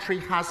this country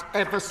has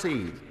ever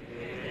seen.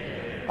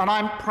 And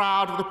I'm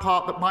proud of the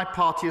part that my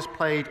party has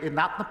played in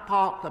that,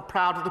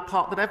 proud of the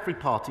part that every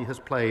party has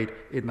played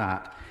in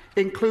that,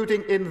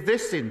 including in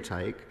this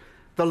intake,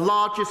 the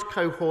largest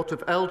cohort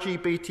of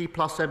LGBT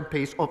plus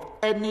MPs of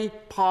any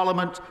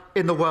Parliament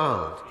in the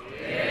world.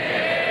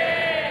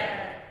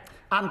 Yeah.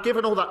 And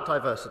given all that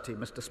diversity,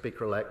 Mr.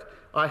 Speaker-elect,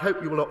 I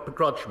hope you will not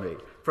begrudge me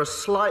for a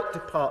slight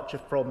departure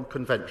from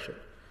convention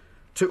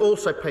to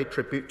also pay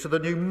tribute to the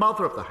new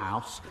Mother of the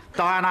House,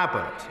 Diane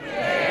Abbott,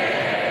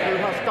 who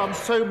has done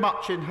so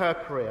much in her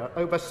career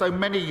over so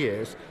many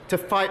years to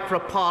fight for a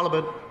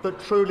Parliament that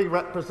truly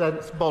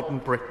represents modern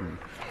Britain.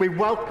 We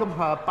welcome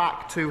her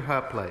back to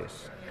her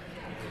place.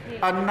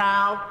 And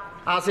now,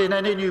 as in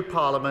any new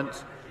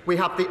Parliament, we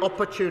have the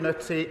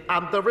opportunity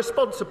and the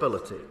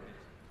responsibility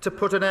to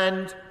put an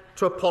end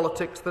to a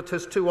politics that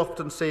has too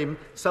often seemed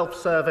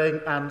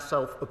self-serving and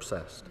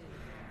self-obsessed,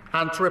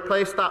 and to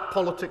replace that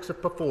politics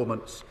of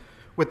performance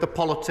with the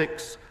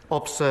politics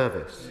of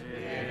service.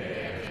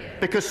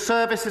 Because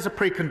service is a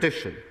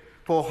precondition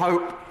for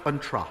hope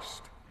and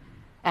trust,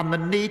 and the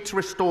need to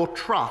restore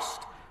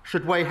trust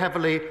should weigh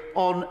heavily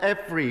on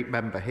every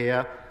member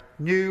here,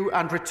 new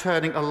and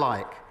returning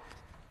alike.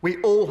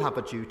 We all have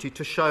a duty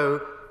to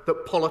show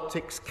that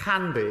politics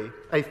can be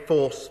a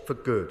force for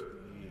good.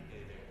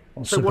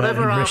 So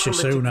whatever Rishi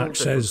Sunak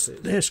says,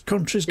 this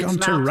country's gone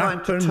to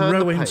wrap and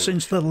ruin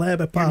since the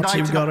Labour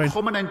Party got in. Unite in a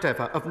common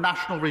endeavour of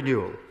national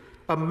renewal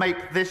and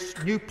make this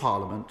new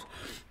Parliament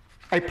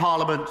a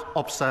Parliament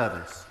of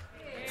service.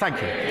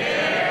 Thank you.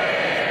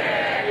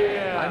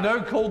 I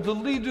now call the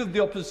Leader of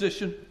the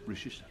Opposition,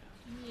 Rishi Sunak.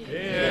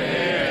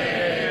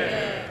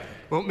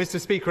 Well,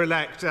 Mr.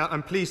 Speaker-elect,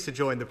 I'm pleased to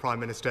join the Prime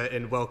Minister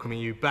in welcoming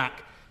you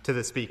back to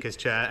the Speaker's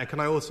chair. And can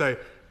I also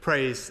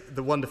praise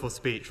the wonderful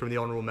speech from the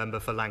Honourable Member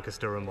for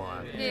Lancaster and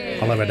Wyre.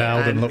 Oliver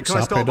Dowden looks happy,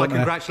 can I start by doesn't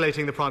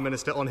congratulating the Prime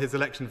Minister on his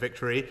election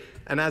victory,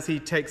 and as he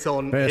takes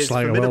on his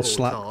like formidable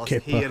task,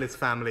 he and his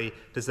family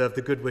deserve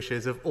the good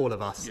wishes of all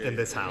of us in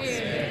this House.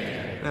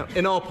 Now,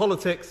 in our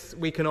politics,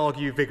 we can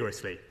argue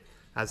vigorously,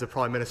 as the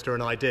Prime Minister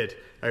and I did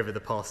over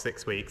the past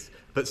 6 weeks,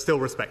 but still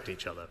respect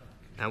each other.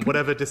 And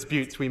whatever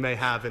disputes we may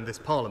have in this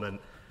Parliament,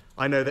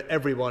 I know that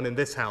everyone in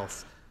this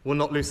House will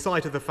not lose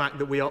sight of the fact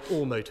that we are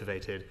all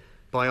motivated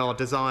by our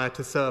desire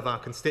to serve our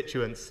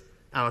constituents,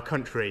 our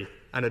country,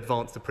 and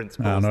advance the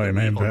principles. I know you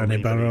mean, Bernie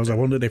Burrows. I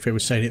wondered if he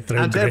was saying it through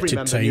and gritted every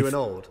member, teeth. new and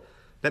old,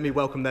 let me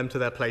welcome them to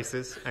their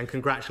places and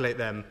congratulate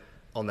them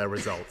on their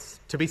results.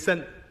 To be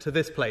sent to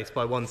this place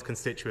by one's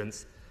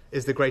constituents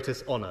is the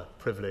greatest honour,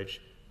 privilege,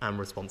 and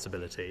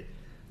responsibility.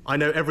 I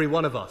know every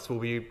one of us will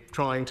be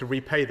trying to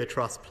repay the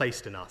trust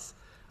placed in us,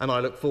 and I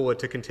look forward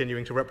to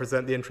continuing to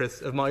represent the interests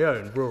of my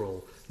own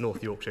rural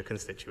North Yorkshire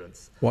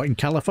constituents. What, in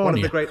California? One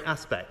of the great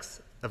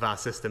aspects of our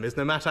system is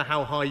no matter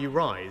how high you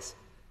rise,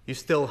 you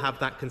still have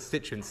that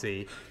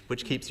constituency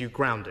which keeps you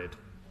grounded.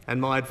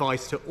 And my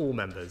advice to all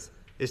members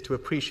is to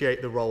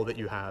appreciate the role that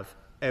you have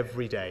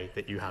every day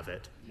that you have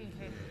it.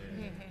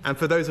 And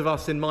for those of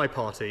us in my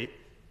party,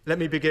 let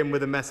me begin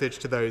with a message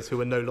to those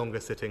who are no longer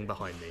sitting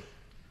behind me.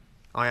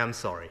 I am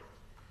sorry.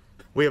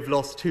 We have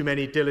lost too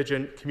many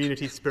diligent,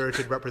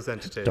 community-spirited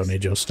representatives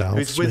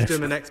whose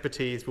wisdom and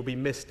expertise will be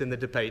missed in the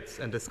debates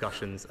and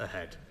discussions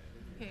ahead.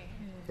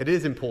 It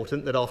is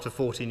important that after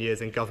 14 years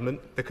in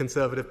government, the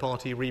Conservative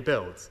Party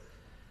rebuilds.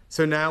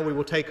 So now we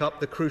will take up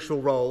the crucial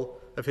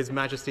role of His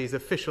Majesty's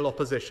official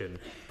opposition,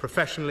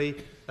 professionally,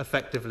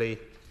 effectively,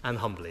 and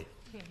humbly.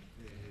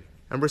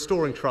 And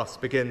restoring trust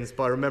begins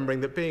by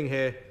remembering that being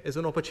here is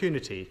an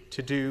opportunity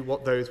to do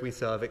what those we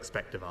serve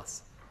expect of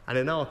us. And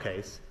in our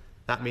case,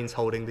 that means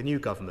holding the new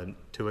government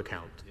to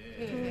account.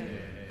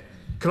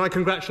 Can I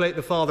congratulate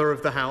the Father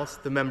of the House,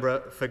 the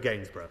member for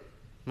Gainsborough?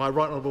 My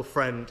right honourable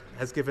friend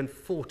has given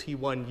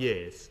 41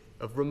 years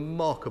of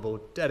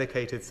remarkable,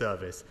 dedicated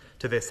service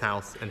to this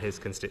House and his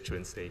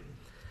constituency.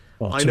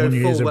 Well, I know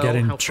full well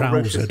getting how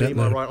ferociously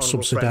my right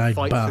honourable friend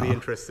fights bar. for the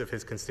interests of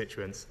his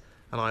constituents,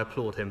 and I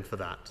applaud him for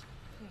that.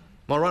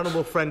 My right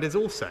honourable friend is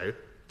also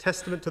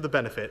testament to the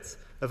benefits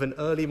of an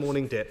early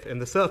morning dip in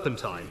the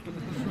Serpentine.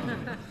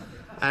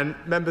 And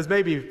members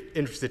may be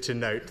interested to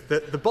note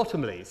that the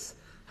Bottomleys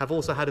have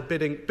also had a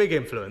big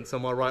influence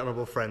on my right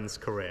honourable friend's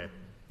career.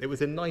 It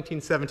was in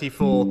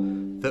 1974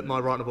 that my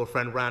right honourable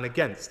friend ran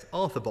against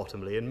Arthur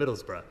Bottomley in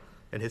Middlesbrough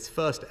in his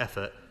first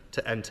effort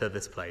to enter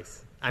this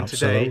place. And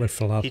today,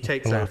 he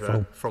takes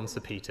over from Sir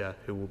Peter,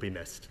 who will be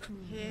missed.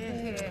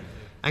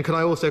 And can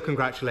I also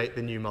congratulate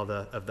the new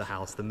Mother of the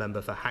House, the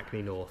member for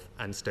Hackney North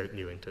and Stoke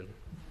Newington.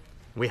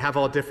 We have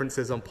our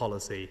differences on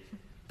policy,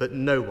 but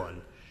no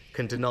one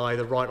can deny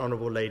the Right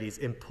Honourable Lady's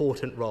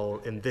important role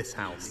in this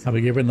House. Have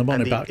we given the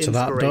money back to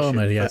that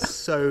donor yet? For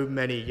so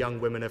many young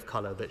women of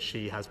colour that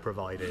she has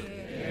provided.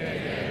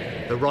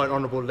 Yeah. The Right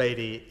Honourable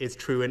Lady is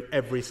true in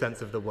every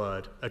sense of the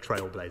word, a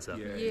trailblazer.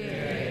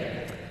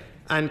 Yeah.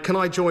 And can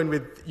I join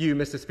with you,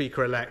 Mr.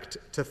 Speaker-elect,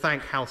 to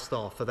thank House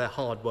staff for their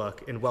hard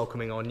work in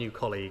welcoming our new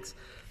colleagues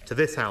to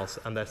this House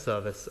and their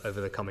service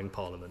over the coming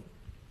Parliament.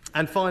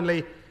 And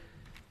finally,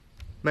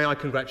 may I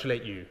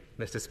congratulate you,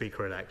 Mr.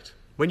 Speaker-elect.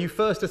 When you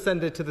first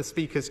ascended to the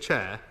Speaker's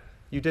chair,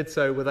 you did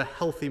so with a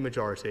healthy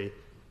majority,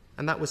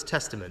 and that was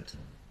testament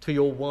to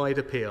your wide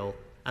appeal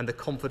and the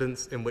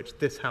confidence in which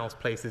this House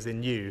places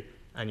in you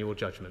and your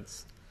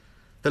judgments.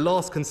 The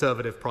last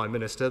Conservative Prime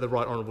Minister, the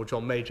Right Honourable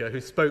John Major,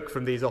 who spoke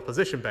from these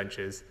opposition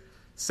benches,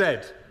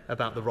 said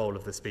about the role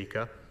of the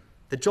Speaker,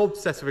 "The job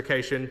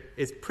specification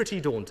is pretty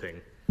daunting.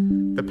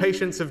 The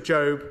patience of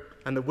Job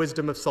and the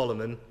wisdom of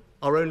Solomon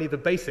are only the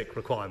basic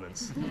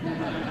requirements.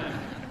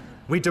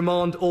 We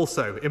demand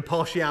also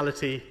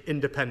impartiality,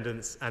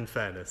 independence and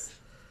fairness."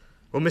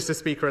 Well, Mr.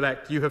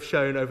 Speaker-elect, you have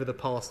shown over the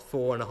past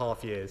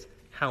 4.5 years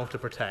how to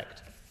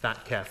protect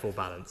that careful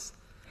balance.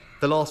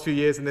 The last few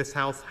years in this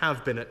House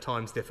have been at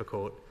times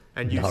difficult,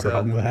 and you, sir,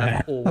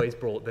 have always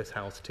brought this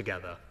House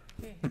together.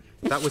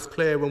 That was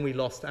clear when we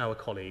lost our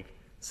colleague,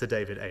 Sir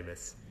David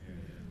Amess.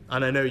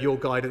 And I know your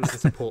guidance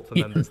and support for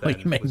members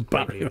then was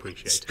greatly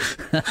appreciated.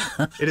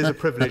 It is a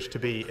privilege to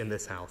be in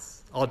this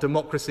House. Our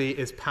democracy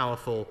is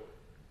powerful,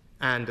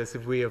 and as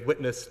we have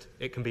witnessed,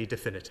 it can be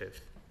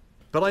definitive.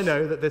 But I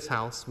know that this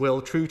House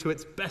will, true to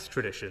its best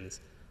traditions,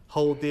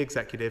 hold the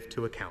executive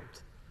to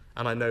account.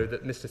 And I know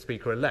that Mr.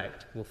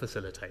 Speaker-elect will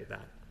facilitate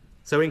that.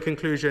 So in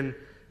conclusion,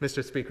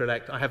 Mr.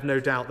 Speaker-elect, I have no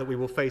doubt that we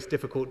will face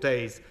difficult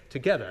days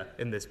together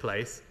in this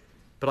place,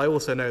 but I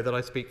also know that I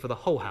speak for the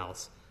whole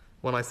House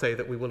when I say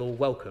that we will all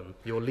welcome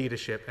your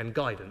leadership and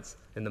guidance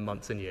in the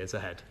months and years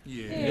ahead.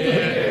 You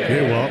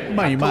what?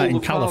 Man, you might in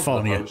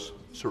California.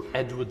 Sir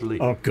Edward Lee.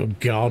 Oh, good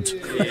God.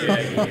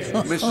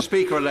 Mr.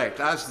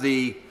 Speaker-elect, as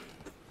the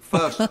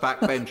first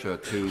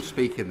backbencher to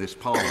speak in this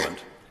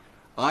Parliament,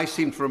 I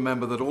seem to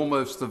remember that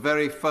almost the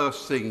very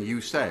first thing you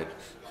said,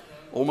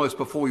 almost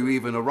before you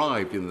even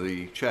arrived in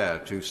the chair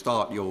to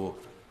start your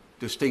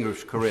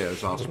distinguished career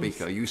as our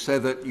Speaker, you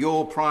said that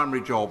your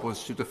primary job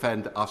was to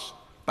defend us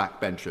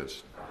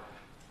backbenchers.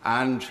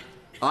 And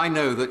I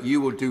know that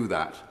you will do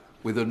that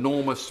with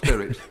enormous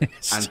spirit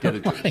and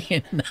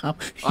diligence.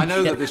 I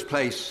know that this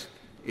place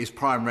is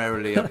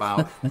primarily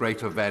about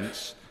great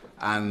events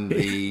and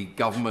the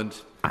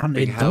government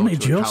being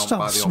held to account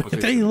by the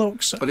opposition.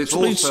 But it's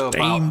also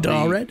about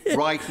the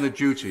right and the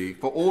duty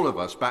for all of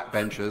us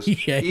backbenchers,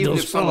 even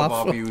if some of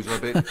our views are a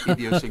bit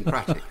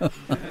idiosyncratic,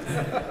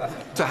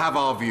 to have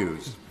our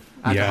views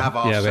and to have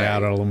our say. They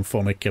are all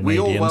funny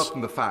comedians. We all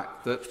welcome the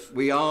fact that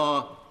we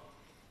are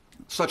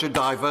such a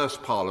diverse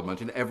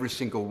Parliament in every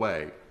single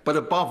way. But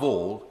above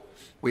all,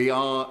 we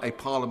are a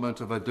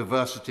Parliament of a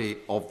diversity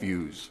of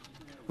views.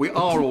 We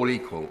are all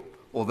equal,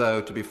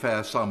 although, to be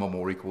fair, some are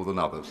more equal than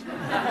others.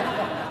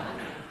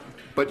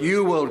 But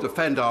you will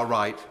defend our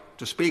right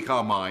to speak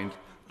our mind,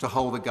 to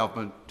hold the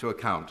government to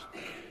account.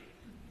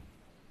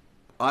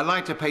 I'd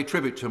like to pay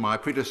tribute to my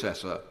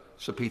predecessor,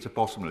 Sir Peter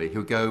Bottomley,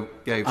 who gave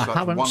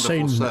such wonderful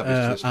service to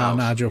this House.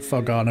 Nigel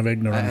Foghorn of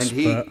Ignorance, and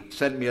he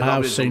sent me a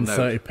lovely little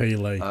note 30p,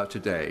 Lee.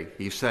 Today.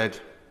 He said,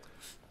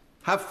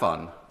 "Have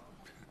fun,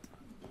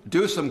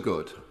 do some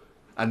good,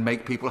 and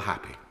make people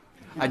happy."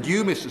 And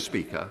you, Mr.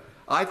 Speaker,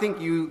 I think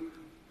you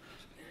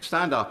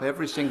stand up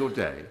every single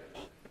day,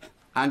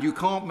 and you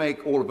can't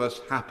make all of us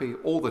happy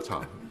all the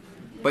time,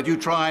 but you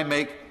try and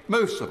make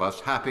most of us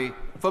happy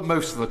for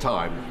most of the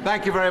time.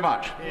 Thank you very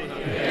much.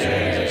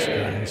 Jesus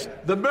Christ.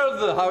 The Mayor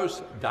of the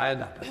House,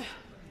 Diane Abbott.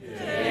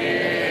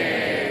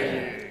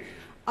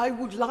 I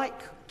would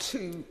like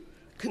to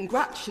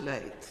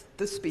congratulate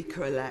the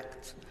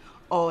Speaker-elect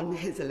on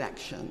his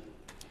election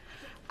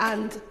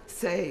and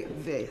say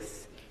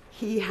this.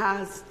 He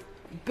has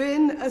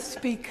been a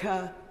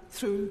Speaker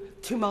through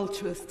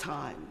tumultuous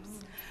times,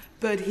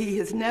 but he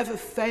has never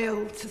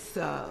failed to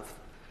serve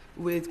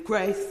with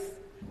grace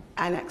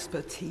and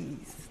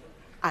expertise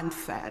and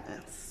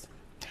fairness.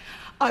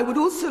 I would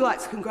also like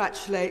to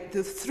congratulate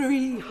the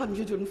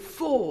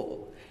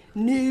 304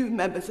 new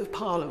members of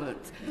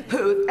Parliament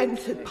who have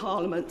entered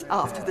Parliament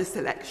after this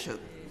election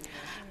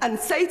and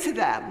say to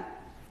them,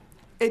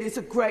 it is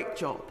a great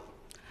job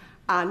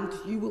and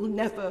you will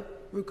never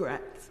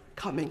regret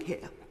coming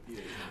here.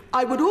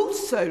 I would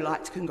also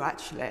like to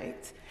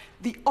congratulate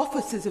the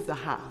officers of the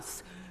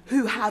House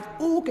who have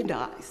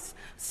organised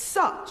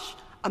such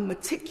a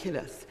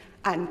meticulous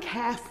and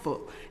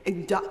careful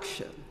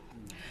induction.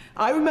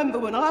 I remember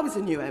when I was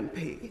a new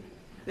MP,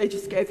 they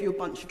just gave you a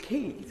bunch of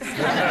keys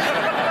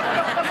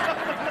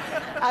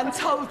and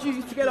told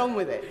you to get on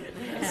with it.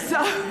 So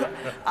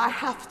I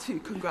have to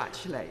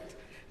congratulate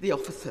the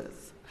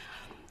officers.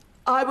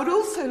 I would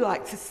also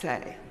like to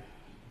say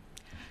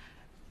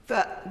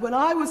that when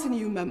I was a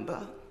new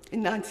member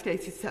in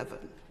 1987,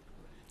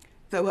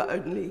 there were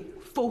only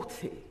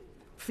 40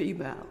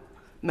 female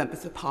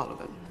members of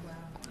Parliament.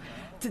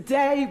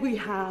 Today we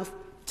have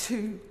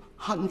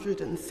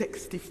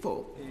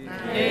 264.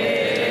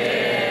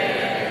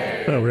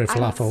 Well, if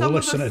laugh, we'll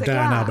listen it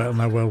down a bit and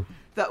then we'll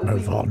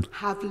move on.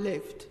 Have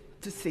lived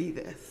to see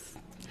this.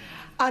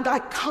 And I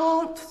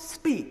can't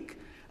speak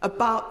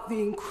about the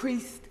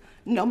increased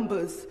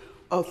numbers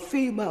of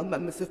female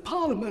members of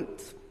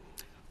Parliament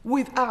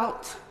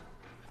without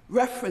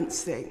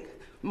referencing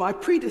my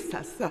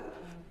predecessor,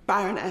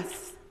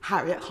 Baroness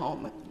Harriet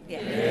Harman,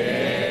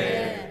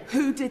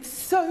 who did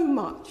so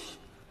much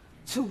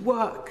to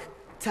work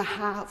to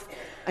have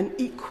an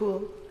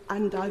equal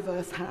and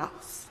diverse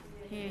House.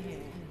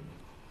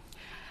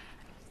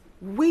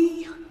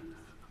 We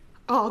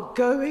are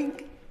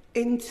going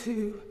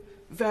into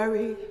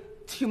very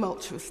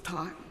tumultuous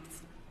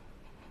times.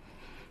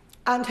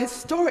 And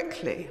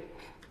historically,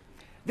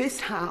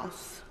 this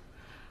House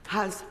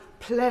has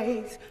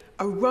played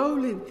a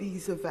role in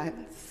these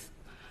events,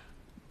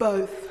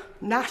 both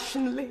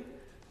nationally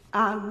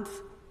and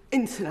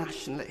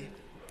internationally.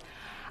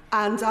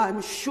 And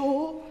I'm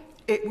sure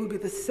it will be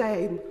the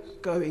same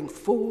going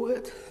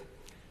forward,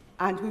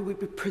 and we will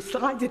be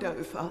presided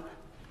over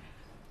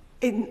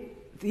in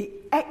the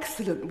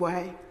excellent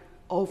way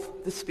of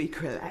the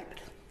Speaker-elect.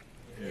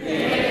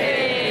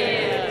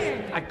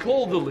 I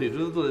call the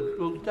leader of the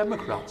Liberal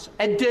Democrats,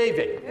 Ed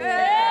Davey.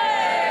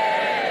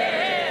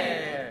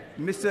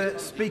 Mr.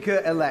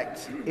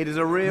 Speaker-elect, it is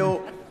a real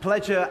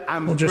pleasure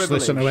and just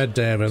privilege listen to Ed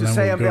Davey, to then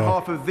say we'll on go.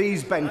 behalf of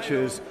these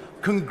benchers,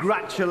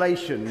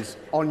 congratulations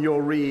on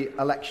your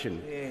re-election.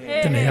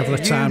 Didn't he have the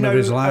time of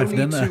his life, didn't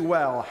You know only he? too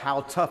well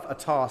how tough a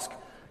task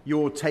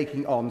you're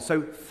taking on,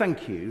 so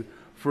thank you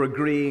for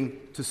agreeing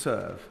to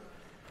serve.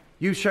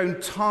 You've shown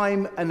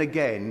time and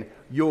again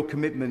your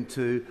commitment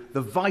to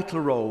the vital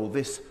role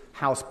this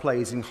House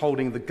plays in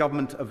holding the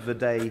government of the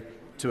day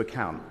to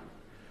account.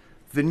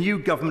 The new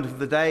government of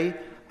the day,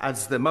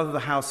 as the Mother of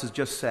the House has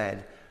just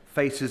said,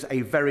 faces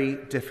a very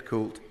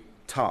difficult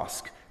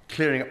task,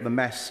 clearing up the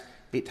mess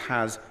it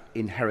has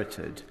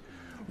inherited.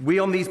 We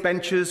on these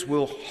benches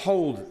will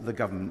hold the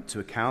government to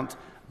account.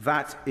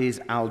 That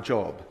is our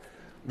job.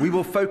 We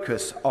will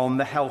focus on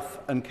the health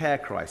and care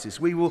crisis.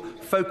 We will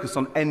focus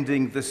on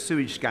ending the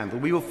sewage scandal.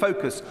 We will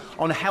focus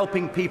on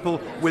helping people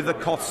with the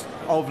cost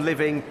of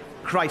living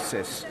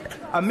crisis.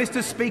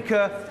 Mr.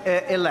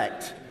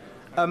 Speaker-elect,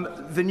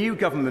 the new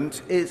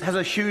government has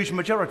a huge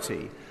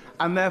majority,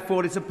 and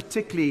therefore it's a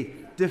particularly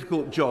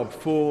difficult job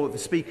for the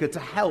Speaker to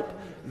help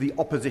the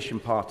opposition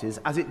parties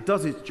as it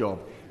does its job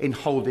in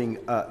holding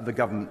the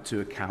government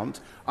to account.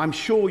 I'm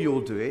sure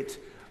you'll do it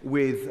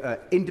with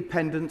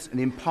independence and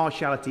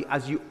impartiality,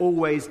 as you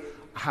always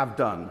have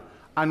done.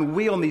 And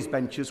we on these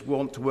benches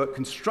want to work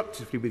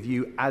constructively with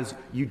you as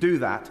you do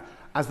that,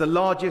 as the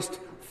largest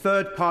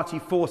third-party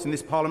force in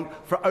this Parliament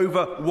for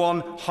over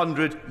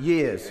 100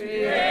 years.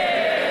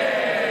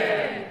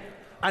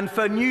 And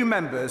for new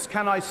members,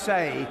 can I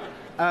say,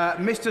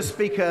 Mr.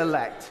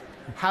 Speaker-elect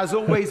has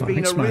always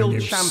been a real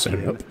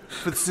champion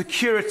for the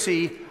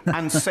security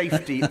and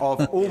safety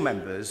of all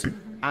members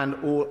and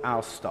all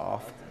our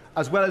staff,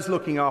 as well as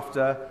looking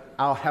after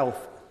our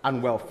health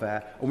and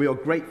welfare, and we are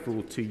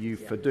grateful to you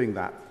for doing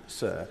that,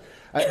 sir.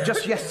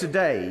 Just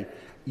yesterday,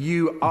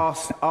 you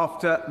asked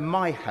after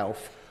my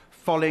health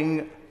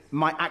following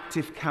my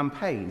active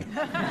campaign.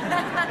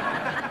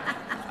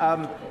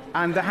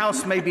 And the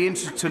House may be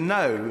interested to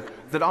know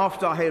that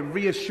after I had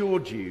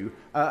reassured you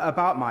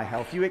about my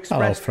health, you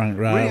expressed Frank,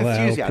 real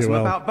enthusiasm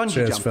well. about bungee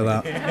Cheers jumping. for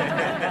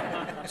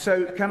that.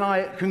 So can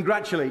I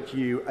congratulate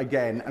you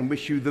again and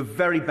wish you the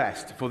very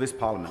best for this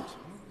Parliament?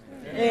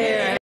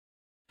 I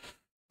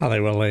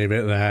think we'll leave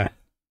it there.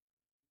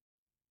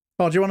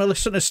 Oh, do you want to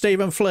listen to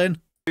Stephen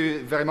Flynn? Thank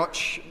you very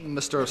much,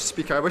 Mr.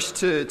 Speaker. I wish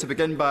to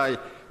begin by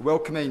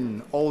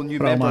welcoming all new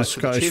For all my members to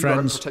the Scottish Chamber,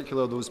 friends. in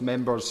particular those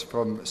members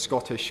from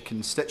Scottish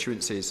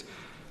constituencies.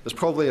 There's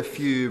probably a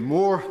few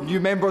more new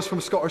members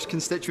from Scottish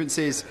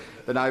constituencies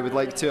than I would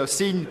like to have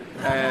seen,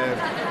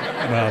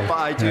 but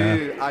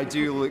I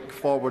do look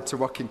forward to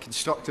working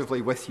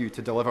constructively with you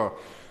to deliver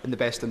in the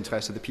best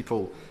interest of the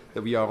people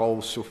that we are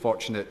all so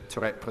fortunate to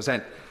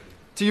represent.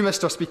 To you,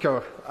 Mr.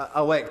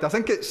 Speaker-elect, I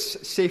think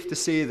it's safe to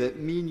say that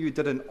me and you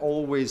didn't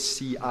always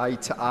see eye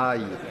to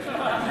eye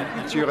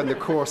during the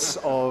course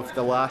of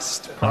the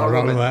last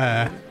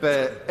Parliament.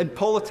 But in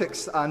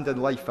politics and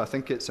in life, I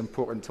think it's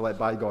important to let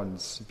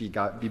bygones be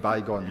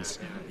bygones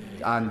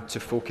and to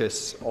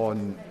focus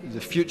on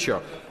the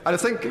future. And I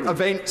think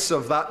events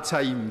of that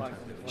time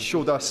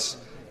showed us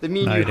that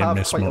me and you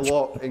have quite a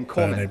lot in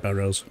common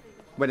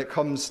when it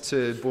comes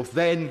to both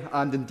then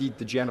and indeed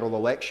the general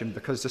election,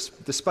 because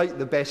despite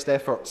the best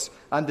efforts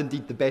and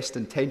indeed the best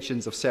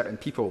intentions of certain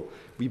people,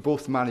 we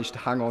both managed to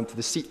hang on to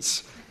the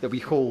seats that we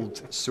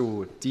hold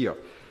so dear.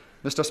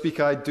 Mr.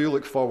 Speaker, I do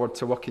look forward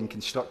to working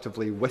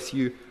constructively with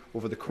you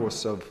over the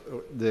course of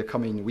the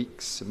coming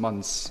weeks,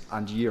 months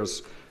and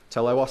years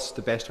to allow us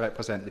to best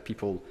represent the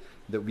people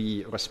that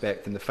we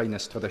respect in the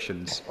finest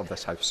traditions of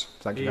this House.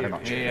 Thank you very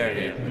much.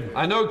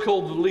 I now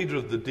call the leader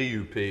of the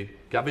DUP,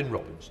 Gavin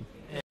Robinson.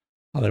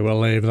 I think we'll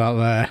leave that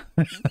there.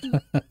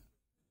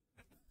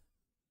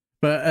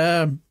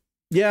 But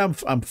yeah,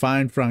 I'm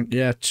fine, Frank.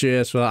 Yeah,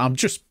 cheers for that. I'm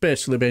just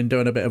basically been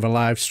doing a bit of a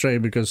live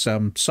stream because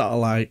I'm sort of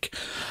like,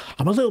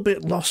 I'm a little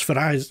bit lost for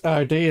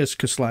ideas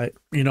because, like,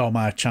 you know,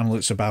 my channel,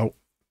 it's about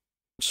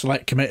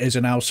select committees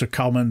and House of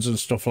Commons and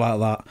stuff like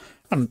that.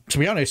 And to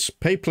be honest,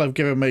 people have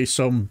given me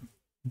some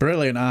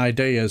brilliant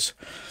ideas.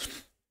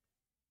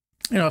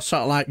 You know,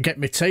 sort of like get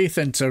my teeth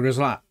into it. Because,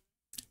 like,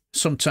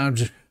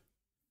 sometimes...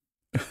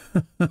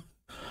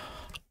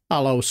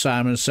 Hello,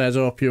 Simon says,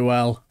 hope you're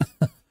well.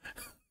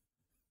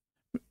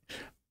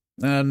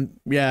 And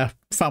yeah,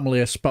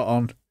 family are spot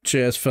on.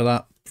 Cheers for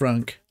that,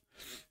 Frank.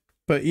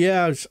 But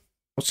yeah, I was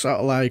sort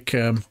of like,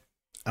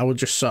 I was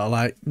just sort of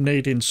like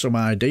needing some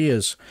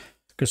ideas.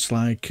 Because,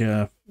 like,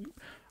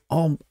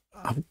 what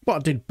I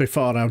did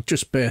before, I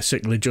just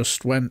basically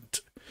just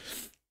went,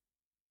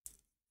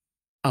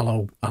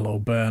 hello,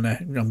 Bernie.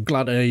 I'm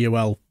glad to hear you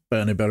well,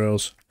 Bernie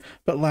Burrows.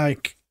 But,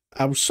 like,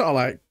 I was sort of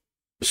like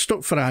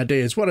stuck for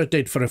ideas. What I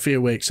did for a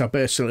few weeks, I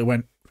basically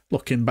went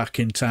looking back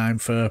in time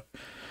for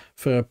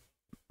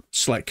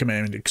select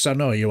committee, because I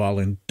know you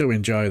all do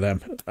enjoy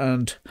them,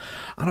 and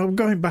I'm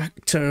going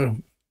back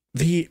to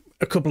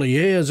a couple of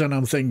years, and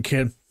I'm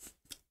thinking,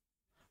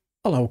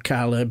 hello,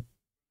 Carla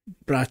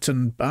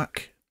Brighton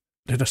back.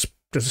 Did I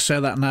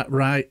say that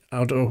right?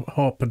 I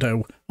hope I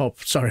do.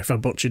 Sorry if I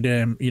butchered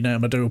your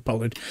name. I do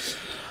apologize.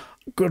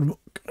 Good.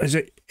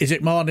 Is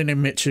it morning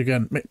in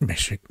Michigan?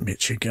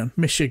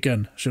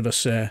 Michigan, should I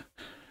say?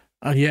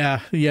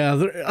 Yeah.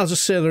 As I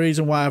say, the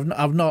reason why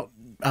I've not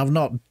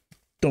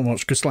done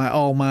much, because like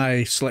all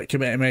my select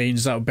committee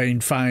meetings that I've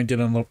been finding,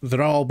 and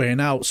they're all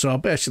being out. So I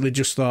basically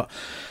just thought,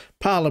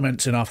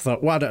 Parliament's enough. I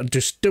thought, why don't I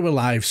just do a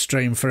live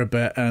stream for a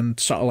bit and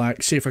sort of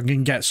like see if I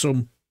can get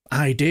some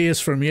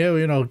ideas from you.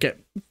 You know,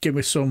 give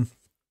me some.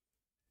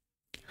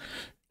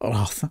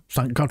 Oh,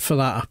 thank God for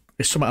that.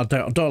 It's something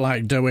I don't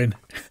like doing.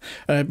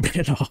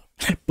 You know,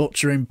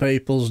 butchering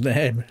people's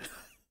name.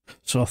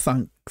 So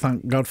thank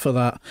God for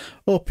that.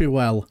 Hope you're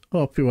well,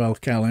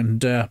 Cal,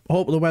 and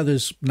hope the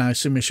weather's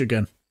nice in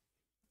Michigan.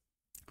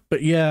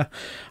 But yeah,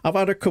 I've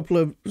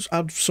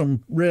had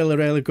some really,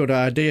 really good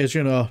ideas,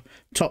 you know,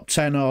 top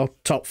 10 or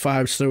top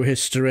 5s through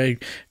history,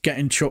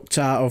 getting chucked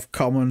out of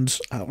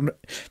Commons,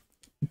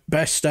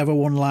 best ever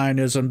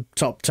one-liners and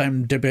top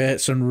 10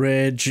 debates and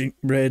rage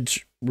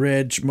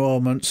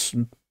moments,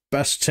 and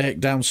best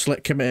takedown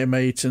select committee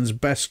meetings,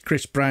 best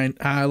Chris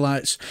Bryant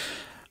highlights.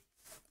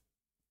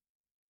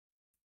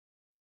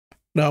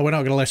 No, we're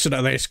not going to listen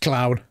to this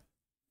clown.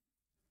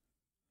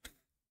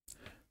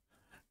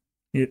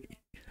 It's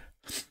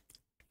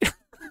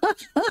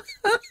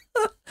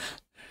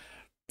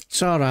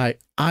all right.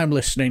 I'm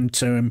listening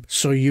to him,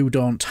 so you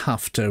don't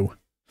have to.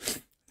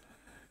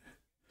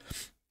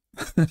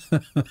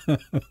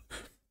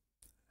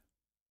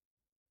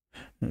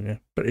 Yeah,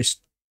 but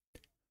it's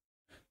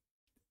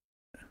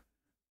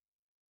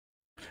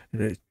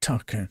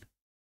talking.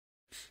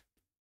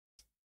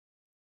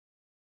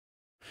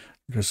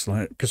 Just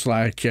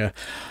like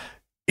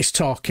it's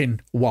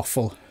talking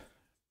waffle.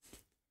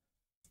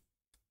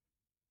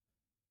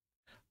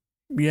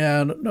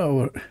 Yeah,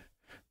 no.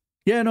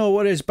 Yeah, no,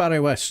 what is Barry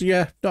West?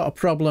 Yeah, not a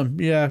problem.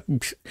 Yeah,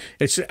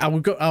 I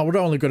would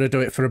only going to do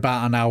it for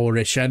about an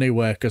hour-ish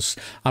anyway, because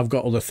I've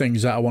got other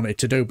things that I wanted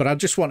to do. But I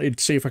just wanted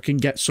to see if I can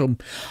get some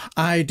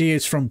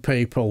ideas from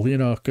people, you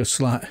know, because,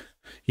 like,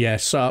 yeah,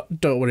 so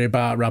don't worry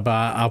about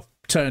Rabat. I've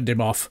turned him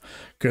off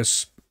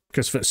because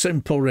for a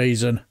simple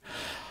reason.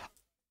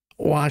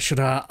 Why should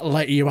I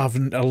let you have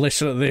a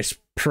listen to this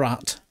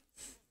prat?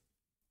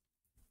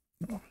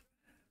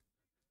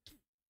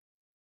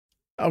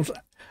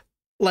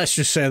 Let's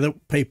just say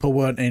that people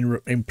weren't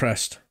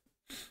impressed.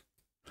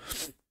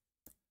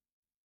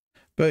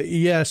 But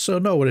yeah, so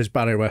no worries,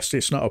 Barry West.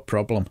 It's not a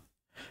problem.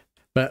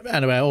 But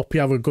anyway, I hope you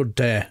have a good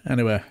day.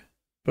 Anyway,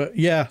 but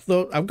yeah,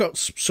 though I've got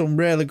some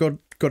really good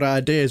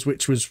ideas,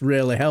 which was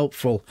really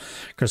helpful,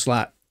 because,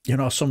 like, you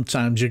know,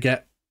 sometimes you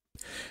get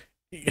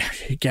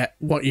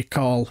what you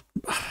call,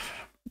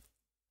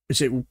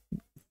 is it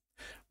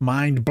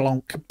mind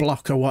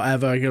block or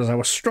whatever? Because I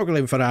was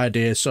struggling for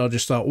ideas, so I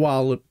just thought,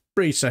 while the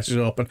recess is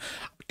open,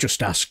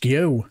 just ask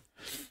you.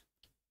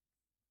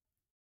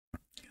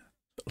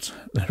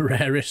 The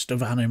rarest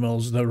of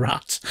animals, the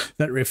rat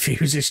that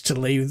refuses to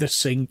leave the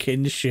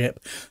sinking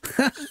ship.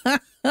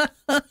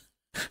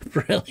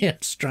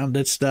 Brilliant,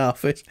 stranded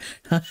starfish.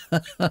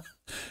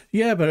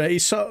 Yeah, but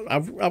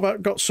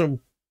I've got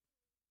some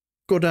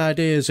good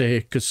ideas here,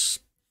 because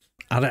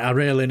I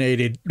really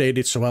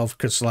needed some help,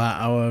 because, like,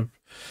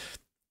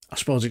 I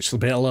suppose it's a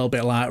little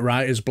bit like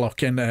writer's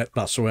block, in it.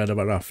 That's the word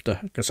I'm after,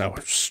 because I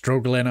was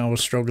struggling.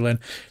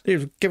 They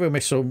were giving me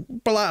some,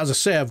 but like, as I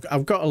say,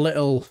 I've got a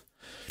little.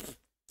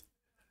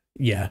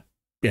 Yeah,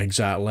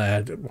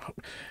 exactly.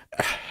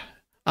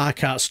 I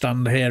can't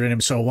stand hearing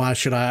him, so why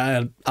should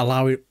I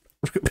allow it?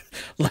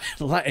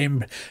 let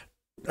him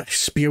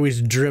spew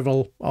his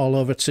drivel all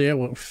over to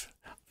you.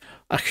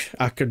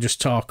 I could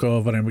just talk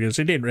over him, because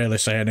he didn't really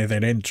say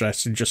anything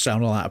interesting, just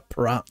sounded like a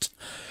prat.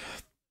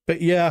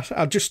 But yeah,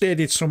 I just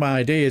needed some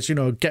ideas, you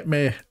know, get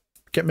me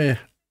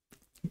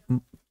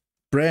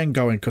brain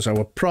going because I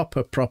was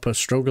proper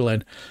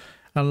struggling.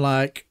 And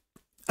like,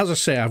 as I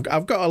say,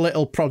 I've got a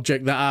little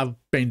project that I've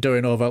been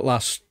doing over the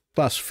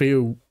last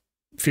few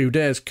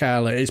days,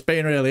 Carly. It's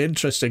been really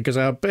interesting because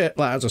like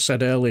as I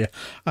said earlier,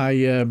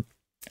 I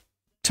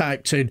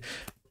typed in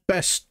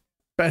best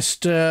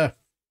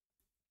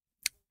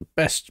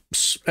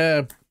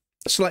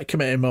select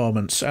committee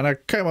moments, and I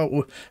came up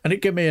with, and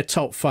it gave me a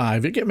top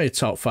 5. It gave me a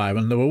top 5,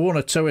 and there were 1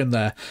 or 2 in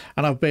there,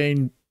 and I've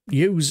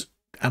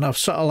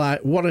sort of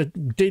like, what I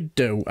did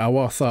do,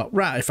 I thought,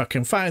 right, if I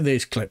can find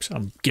these clips,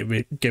 I'll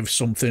give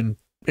something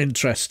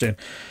interesting.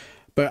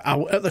 But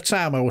at the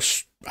time,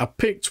 I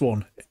picked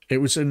one. It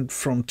was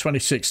from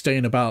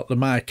 2016 about the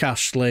Mike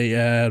Ashley,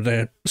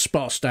 the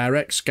Sports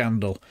Direct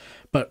scandal.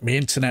 But my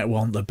internet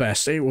wasn't the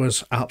best. It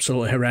was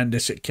absolutely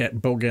horrendous. It kept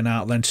bugging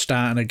out, then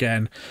starting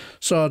again.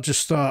 So I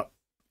just thought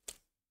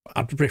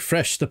I'd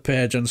refresh the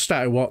page and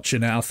started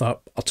watching it. I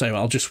thought, I'll tell you what,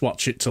 I'll just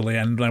watch it till the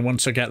end. Then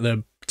once I get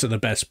to the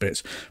best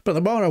bits. But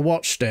the more I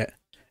watched it,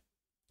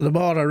 the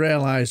more I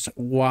realised,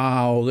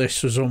 wow,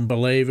 this was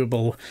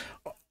unbelievable.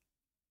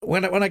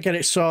 When I get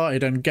it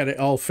sorted and get it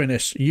all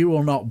finished, you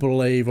will not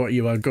believe what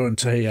you are going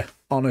to hear.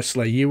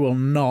 Honestly, you will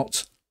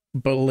not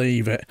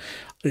believe it.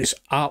 It's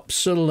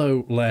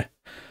absolutely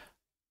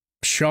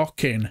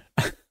shocking.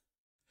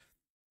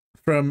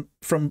 from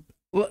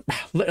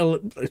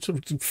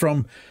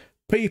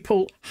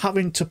people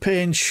having to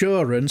pay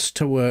insurance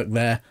to work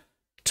there,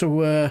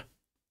 to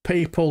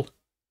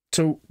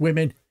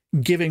women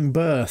giving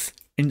birth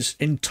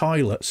in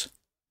toilets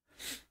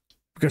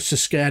because they're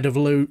scared of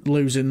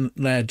losing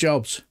their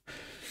jobs.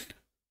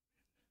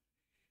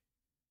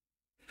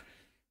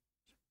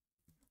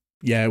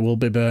 Yeah, it will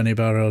be Bernie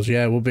Burrows.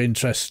 Yeah, it will be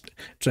interesting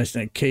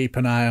to keep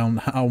an eye on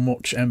how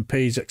much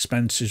MPs'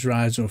 expenses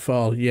rise and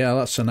fall. Yeah,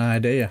 that's an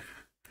idea.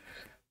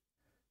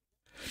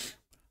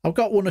 I've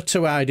got 1 or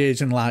 2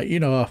 ideas in, like,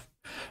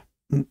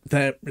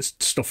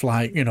 stuff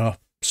like,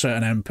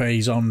 certain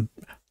MPs on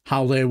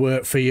how they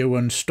work for you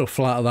and stuff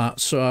like that.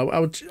 So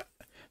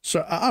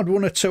I had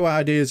 1 or 2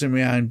 ideas in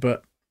my mind,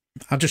 but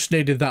I just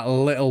needed that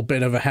little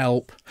bit of a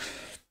help,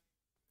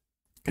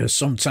 because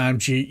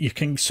sometimes you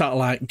can sort of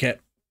like get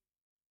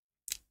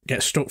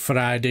stuck for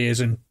ideas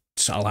and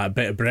sort of like a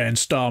bit of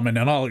brainstorming,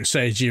 and all I can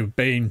say is you've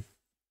been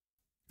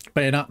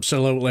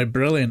absolutely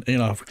brilliant.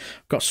 I've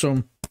got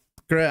some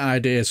great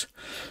ideas.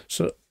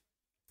 So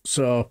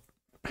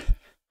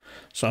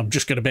I'm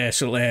just going to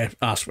basically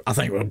ask. I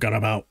think we've got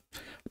about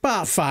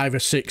 5 or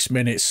 6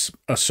 minutes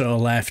or so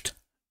left.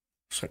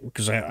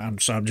 I'm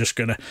just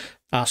going to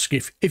ask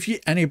if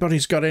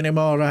anybody's got any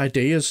more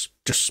ideas,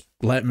 just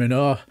let me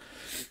know.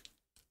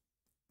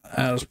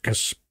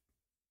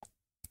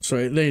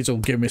 These will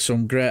give me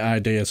some great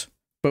ideas.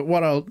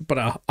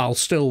 But I'll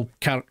still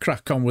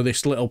crack on with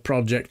this little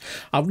project.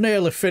 I've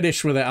nearly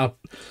finished with it.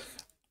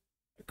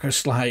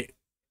 Because like,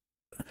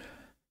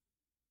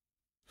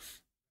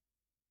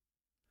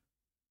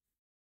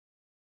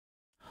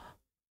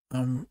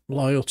 I'm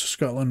loyal to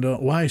Scotland.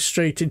 Why is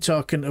Streeting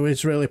talking to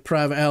Israeli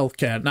private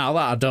healthcare? Now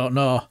that I don't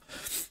know.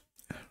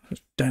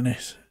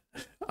 Dennis.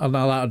 Now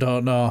that I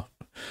don't know.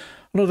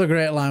 Another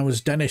great line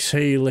was Dennis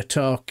Healy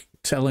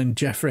telling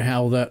Jeffrey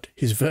Howe that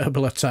his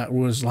verbal attack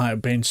was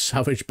like being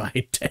savaged by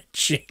a dead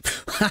sheep.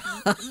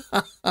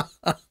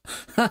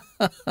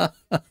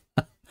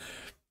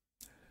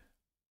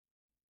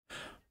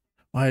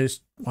 Why is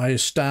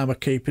Starmer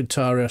keeping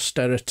Tory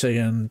austerity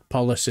and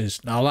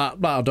policies? Now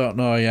that I don't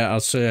know yet.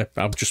 I'd say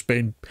I've just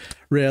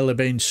really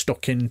been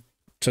stuck into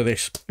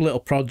this little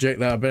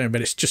project that I've been in,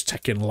 but it's just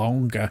taking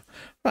longer.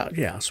 But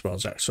yeah, I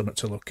suppose that's something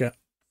to look at.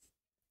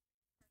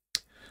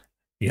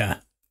 Yeah.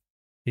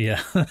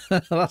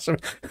 That's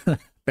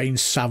being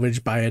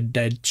savaged by a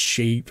dead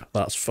sheep.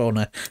 That's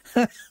funny.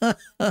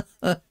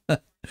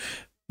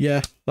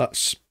 Yeah,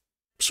 that's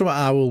something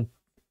I will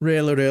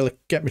really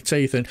get my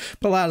teeth in.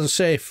 But as I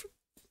say, if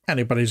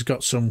anybody's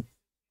got some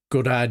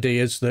good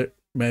ideas that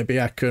maybe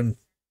I can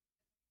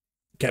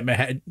get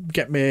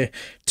my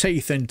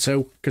teeth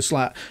into, because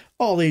like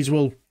all these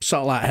will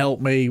sort of like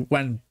help me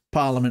when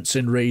Parliament's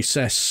in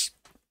recess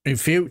in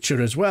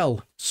future as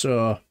well.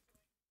 So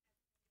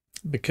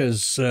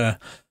because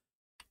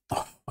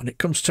when it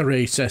comes to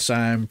recess,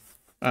 I'm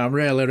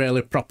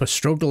really proper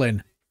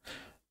struggling.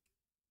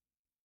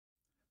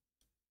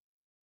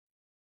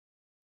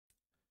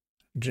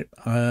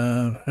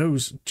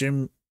 Who's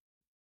Jim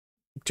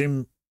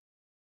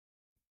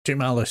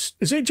Alice?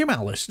 Is it Jim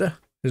Alistair?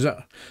 Is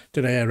that,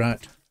 did I hear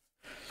right?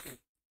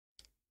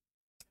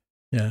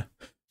 Yeah.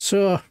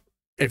 So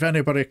if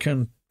anybody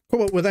can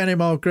come up with any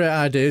more great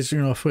ideas,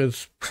 I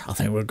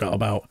think we've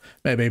got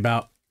maybe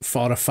about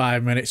 4 or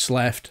 5 minutes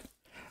left.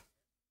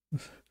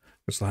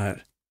 It's like,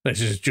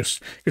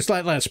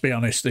 let's be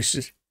honest,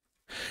 is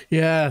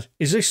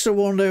this the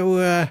one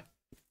who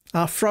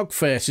our frog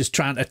face is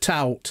trying to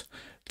tout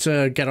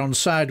to get on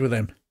side with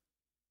him?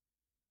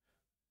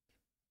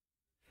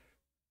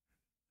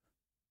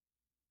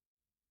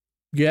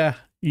 Yeah,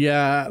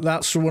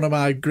 that's one of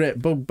my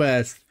great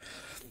bugbears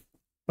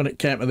when it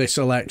came to this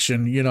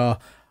election.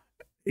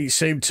 it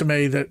seemed to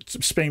me that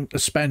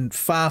spent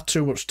far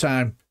too much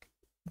time,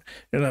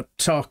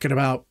 talking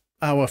about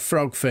our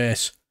frog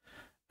face.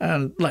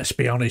 And let's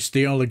be honest,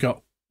 they only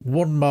got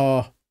one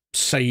more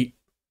seat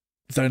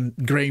than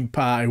Green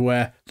Party,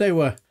 where they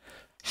were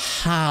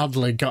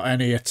hardly got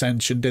any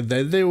attention, did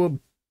they? They were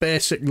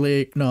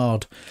basically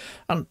ignored.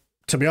 And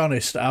to be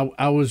honest,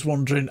 I was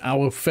wondering how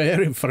we're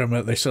faring for them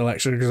at this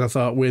election, because I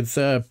thought with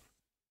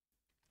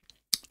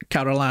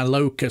Caroline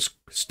Lucas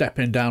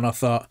stepping down, I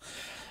thought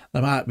they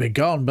might be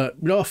gone.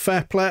 But no,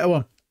 fair play to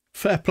them.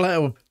 Fair play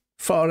to them.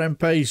 4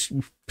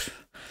 MPs.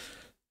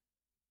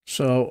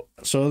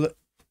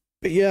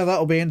 But yeah,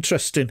 that'll be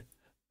interesting.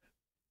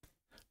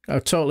 I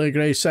totally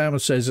agree. Simon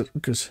says it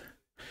because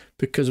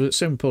of a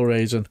simple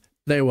reason.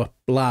 They were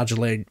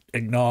largely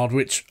ignored,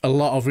 which a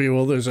lot of you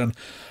others, and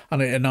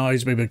it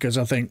annoys me because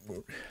I think,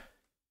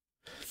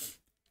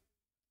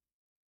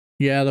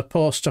 yeah, the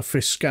post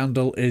office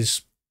scandal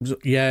is,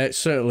 yeah, it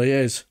certainly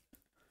is.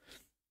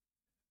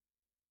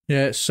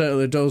 Yeah, it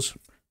certainly does.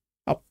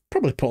 I'll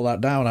probably put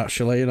that down,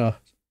 actually,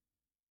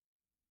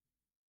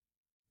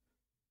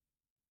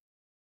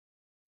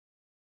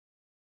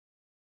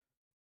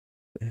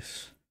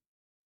 This.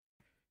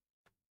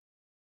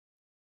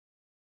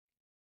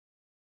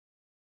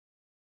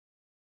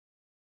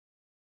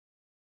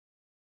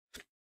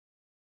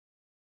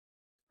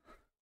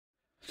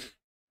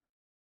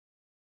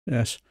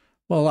 Yes.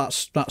 Well,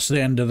 that's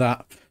the end of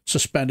that.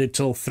 Suspended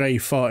till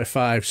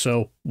 3:45.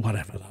 So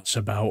whatever that's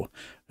about,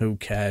 who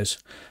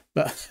cares?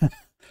 But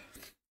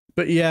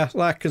but yeah,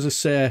 like as I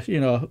say,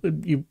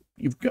 you've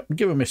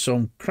given me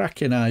some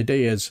cracking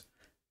ideas,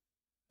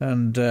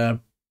 and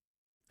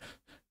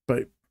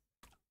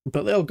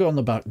but they'll go on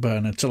the back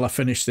burner until I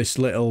finish this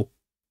little.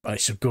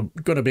 It's going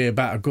to be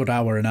about a good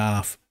hour and a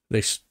half.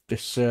 This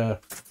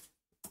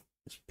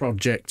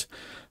project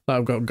that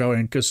I've got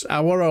going, because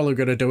I were only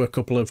going to do a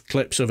couple of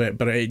clips of it,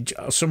 but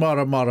some more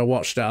and more I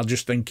watched it, I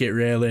just think it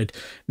really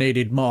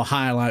needed more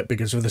highlight,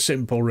 because of the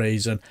simple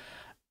reason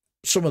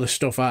some of the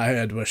stuff I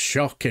heard was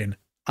shocking,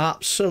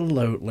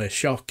 absolutely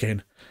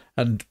shocking.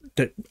 And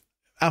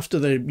after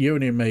the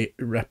union meet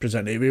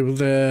representative, it was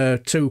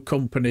the 2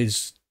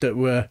 companies that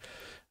were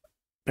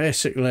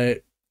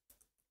basically,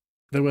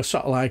 they were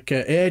sort of like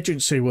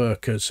agency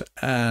workers,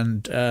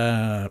 and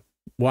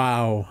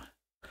wow,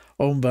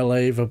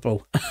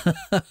 unbelievable.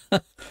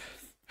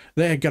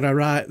 They got a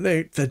right.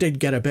 They did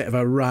get a bit of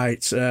a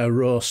right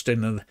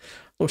roasting, and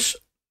there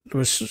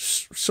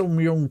was some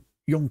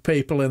young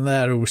people in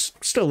there who were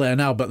still there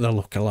now, but they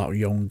look a lot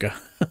younger.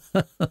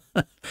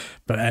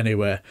 But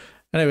anyway,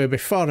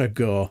 before I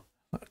go,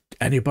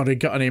 anybody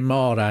got any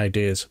more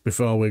ideas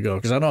before we go?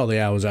 Because I know the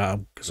hour's out,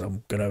 because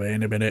I'm gonna be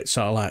in a minute,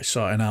 sort of like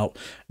sorting out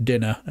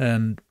dinner,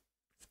 and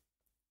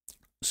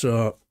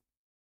so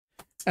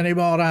any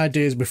more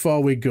ideas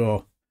before we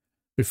go?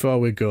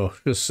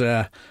 Because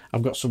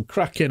I've got some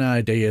cracking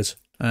ideas,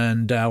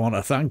 and I want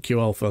to thank you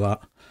all for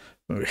that.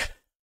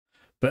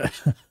 But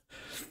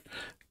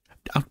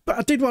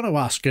I did want to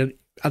ask.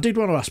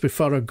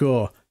 Before I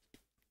go,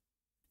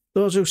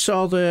 those who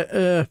saw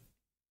the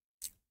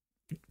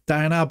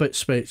Diane Abbott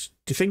speech,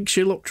 do you think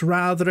she looked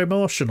rather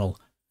emotional?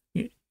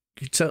 I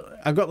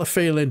got the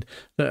feeling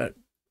that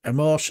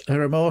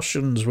her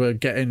emotions were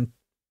getting.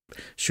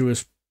 She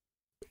was,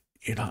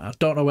 I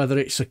don't know whether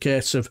it's a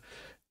case of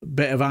a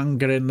bit of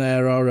anger in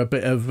there, or a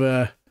bit of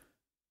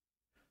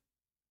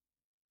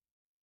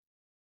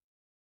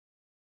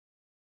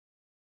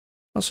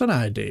that's an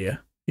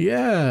idea.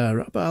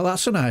 Yeah, well,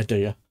 that's an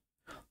idea.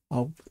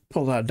 I'll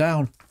put that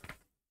down.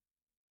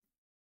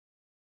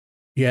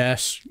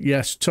 Yes,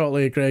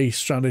 totally agree.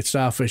 Stranded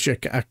starfish.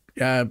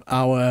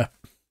 Our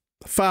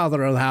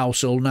father of the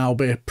house will now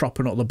be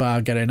propping up the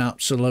bar, getting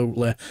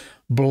absolutely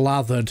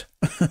blathered.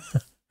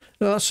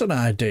 That's an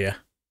idea.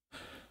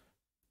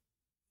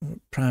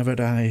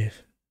 Private eye.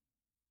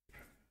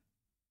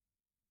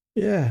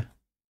 Yeah.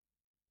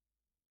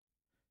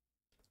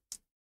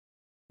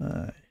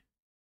 Aye.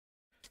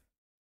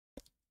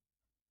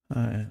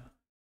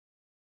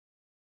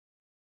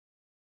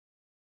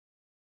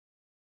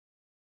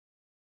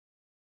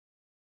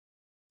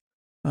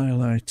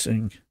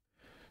 Highlighting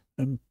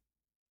and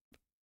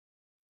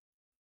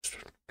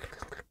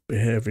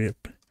behaviour.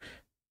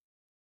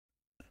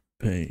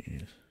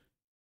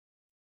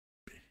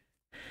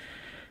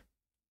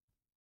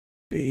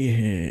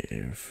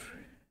 Behave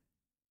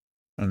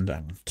and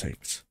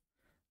antics.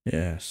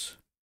 Yes.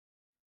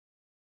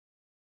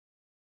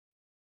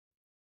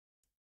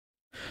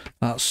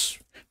 That's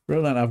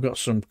brilliant. I've got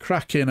some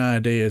cracking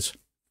ideas.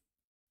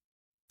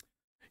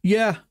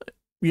 Yeah.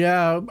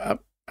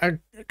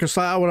 Because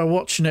I was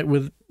watching it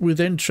with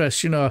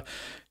interest,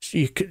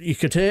 you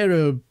could hear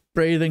her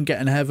breathing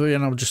getting heavy,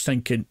 and I'm just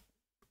thinking,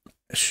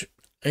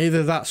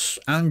 either that's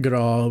anger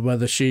or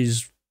whether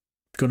she's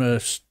gonna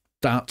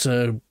start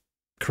to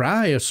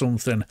cry or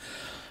something.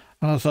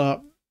 And I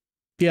thought,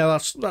 yeah,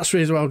 that's the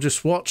reason why I was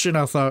just watching.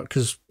 I thought,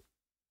 because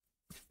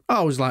I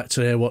always like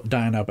to hear what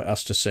Diane Abbott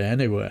has to say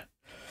anyway.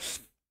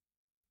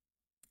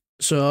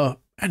 So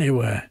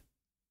anyway,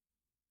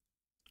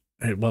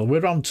 well,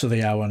 we're on to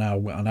the hour now,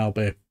 and I'll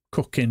be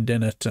cooking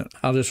dinner.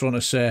 I just want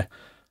to say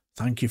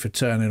thank you for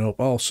turning up.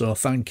 Also,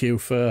 thank you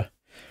for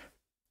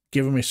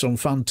giving me some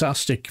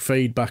fantastic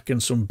feedback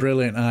and some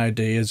brilliant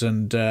ideas.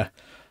 And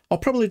I'll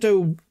probably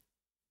do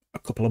a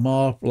couple of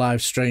more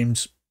live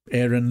streams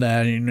here and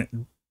there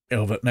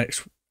over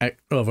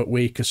the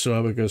week or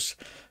so, because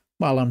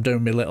while I'm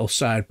doing my little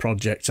side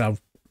project,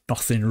 I've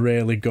nothing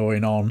really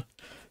going on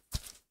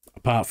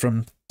apart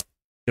from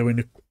doing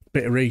a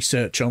bit of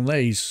research on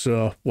these.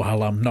 So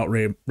while I'm not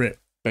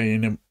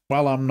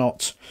while I'm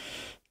not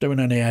doing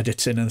any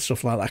editing and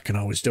stuff like that, I can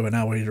always do an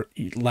hour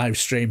live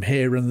stream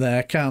here and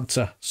there, can't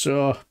I?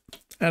 So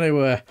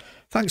anyway,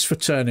 thanks for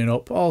turning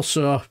up.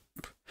 Also,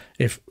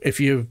 if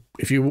you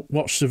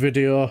watch the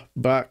video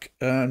back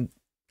and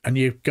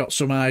you've got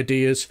some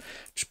ideas,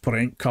 just put it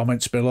in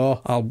comments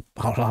below. I'll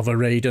have a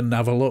read and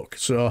have a look.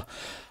 So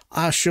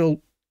I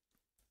shall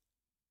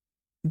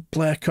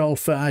play a call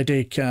for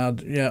ID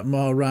card. Yeah,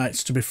 more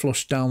rights to be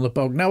flushed down the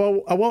bog.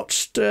 Now I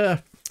watched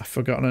I've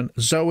forgotten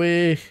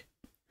Zoe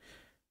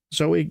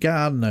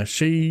Gardner.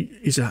 She,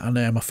 is that her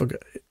name? I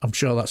forgot. I'm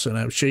sure that's her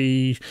name.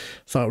 She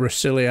thought it was a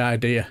silly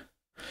idea.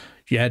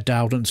 Yeah,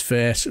 Dowden's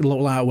face. It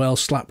looked like a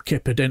well-slapped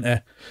kipper, didn't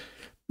it?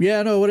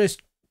 Yeah, no worries,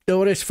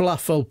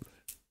 falafel.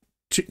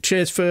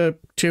 Cheers for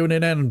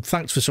tuning in, and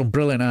thanks for some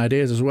brilliant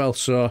ideas as well.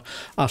 So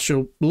I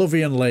shall love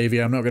you and leave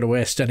you. I'm not going to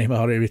waste any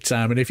more of your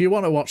time. And if you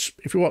watch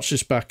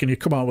this back and you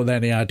come out with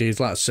any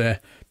ideas, like I say,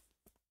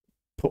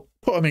 put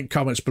them in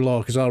comments below,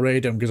 because I'll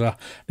read them, because I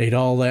need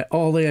all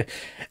the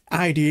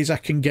ideas I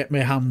can get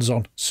my hands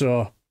on.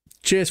 So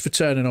cheers for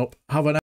turning up. Have a nice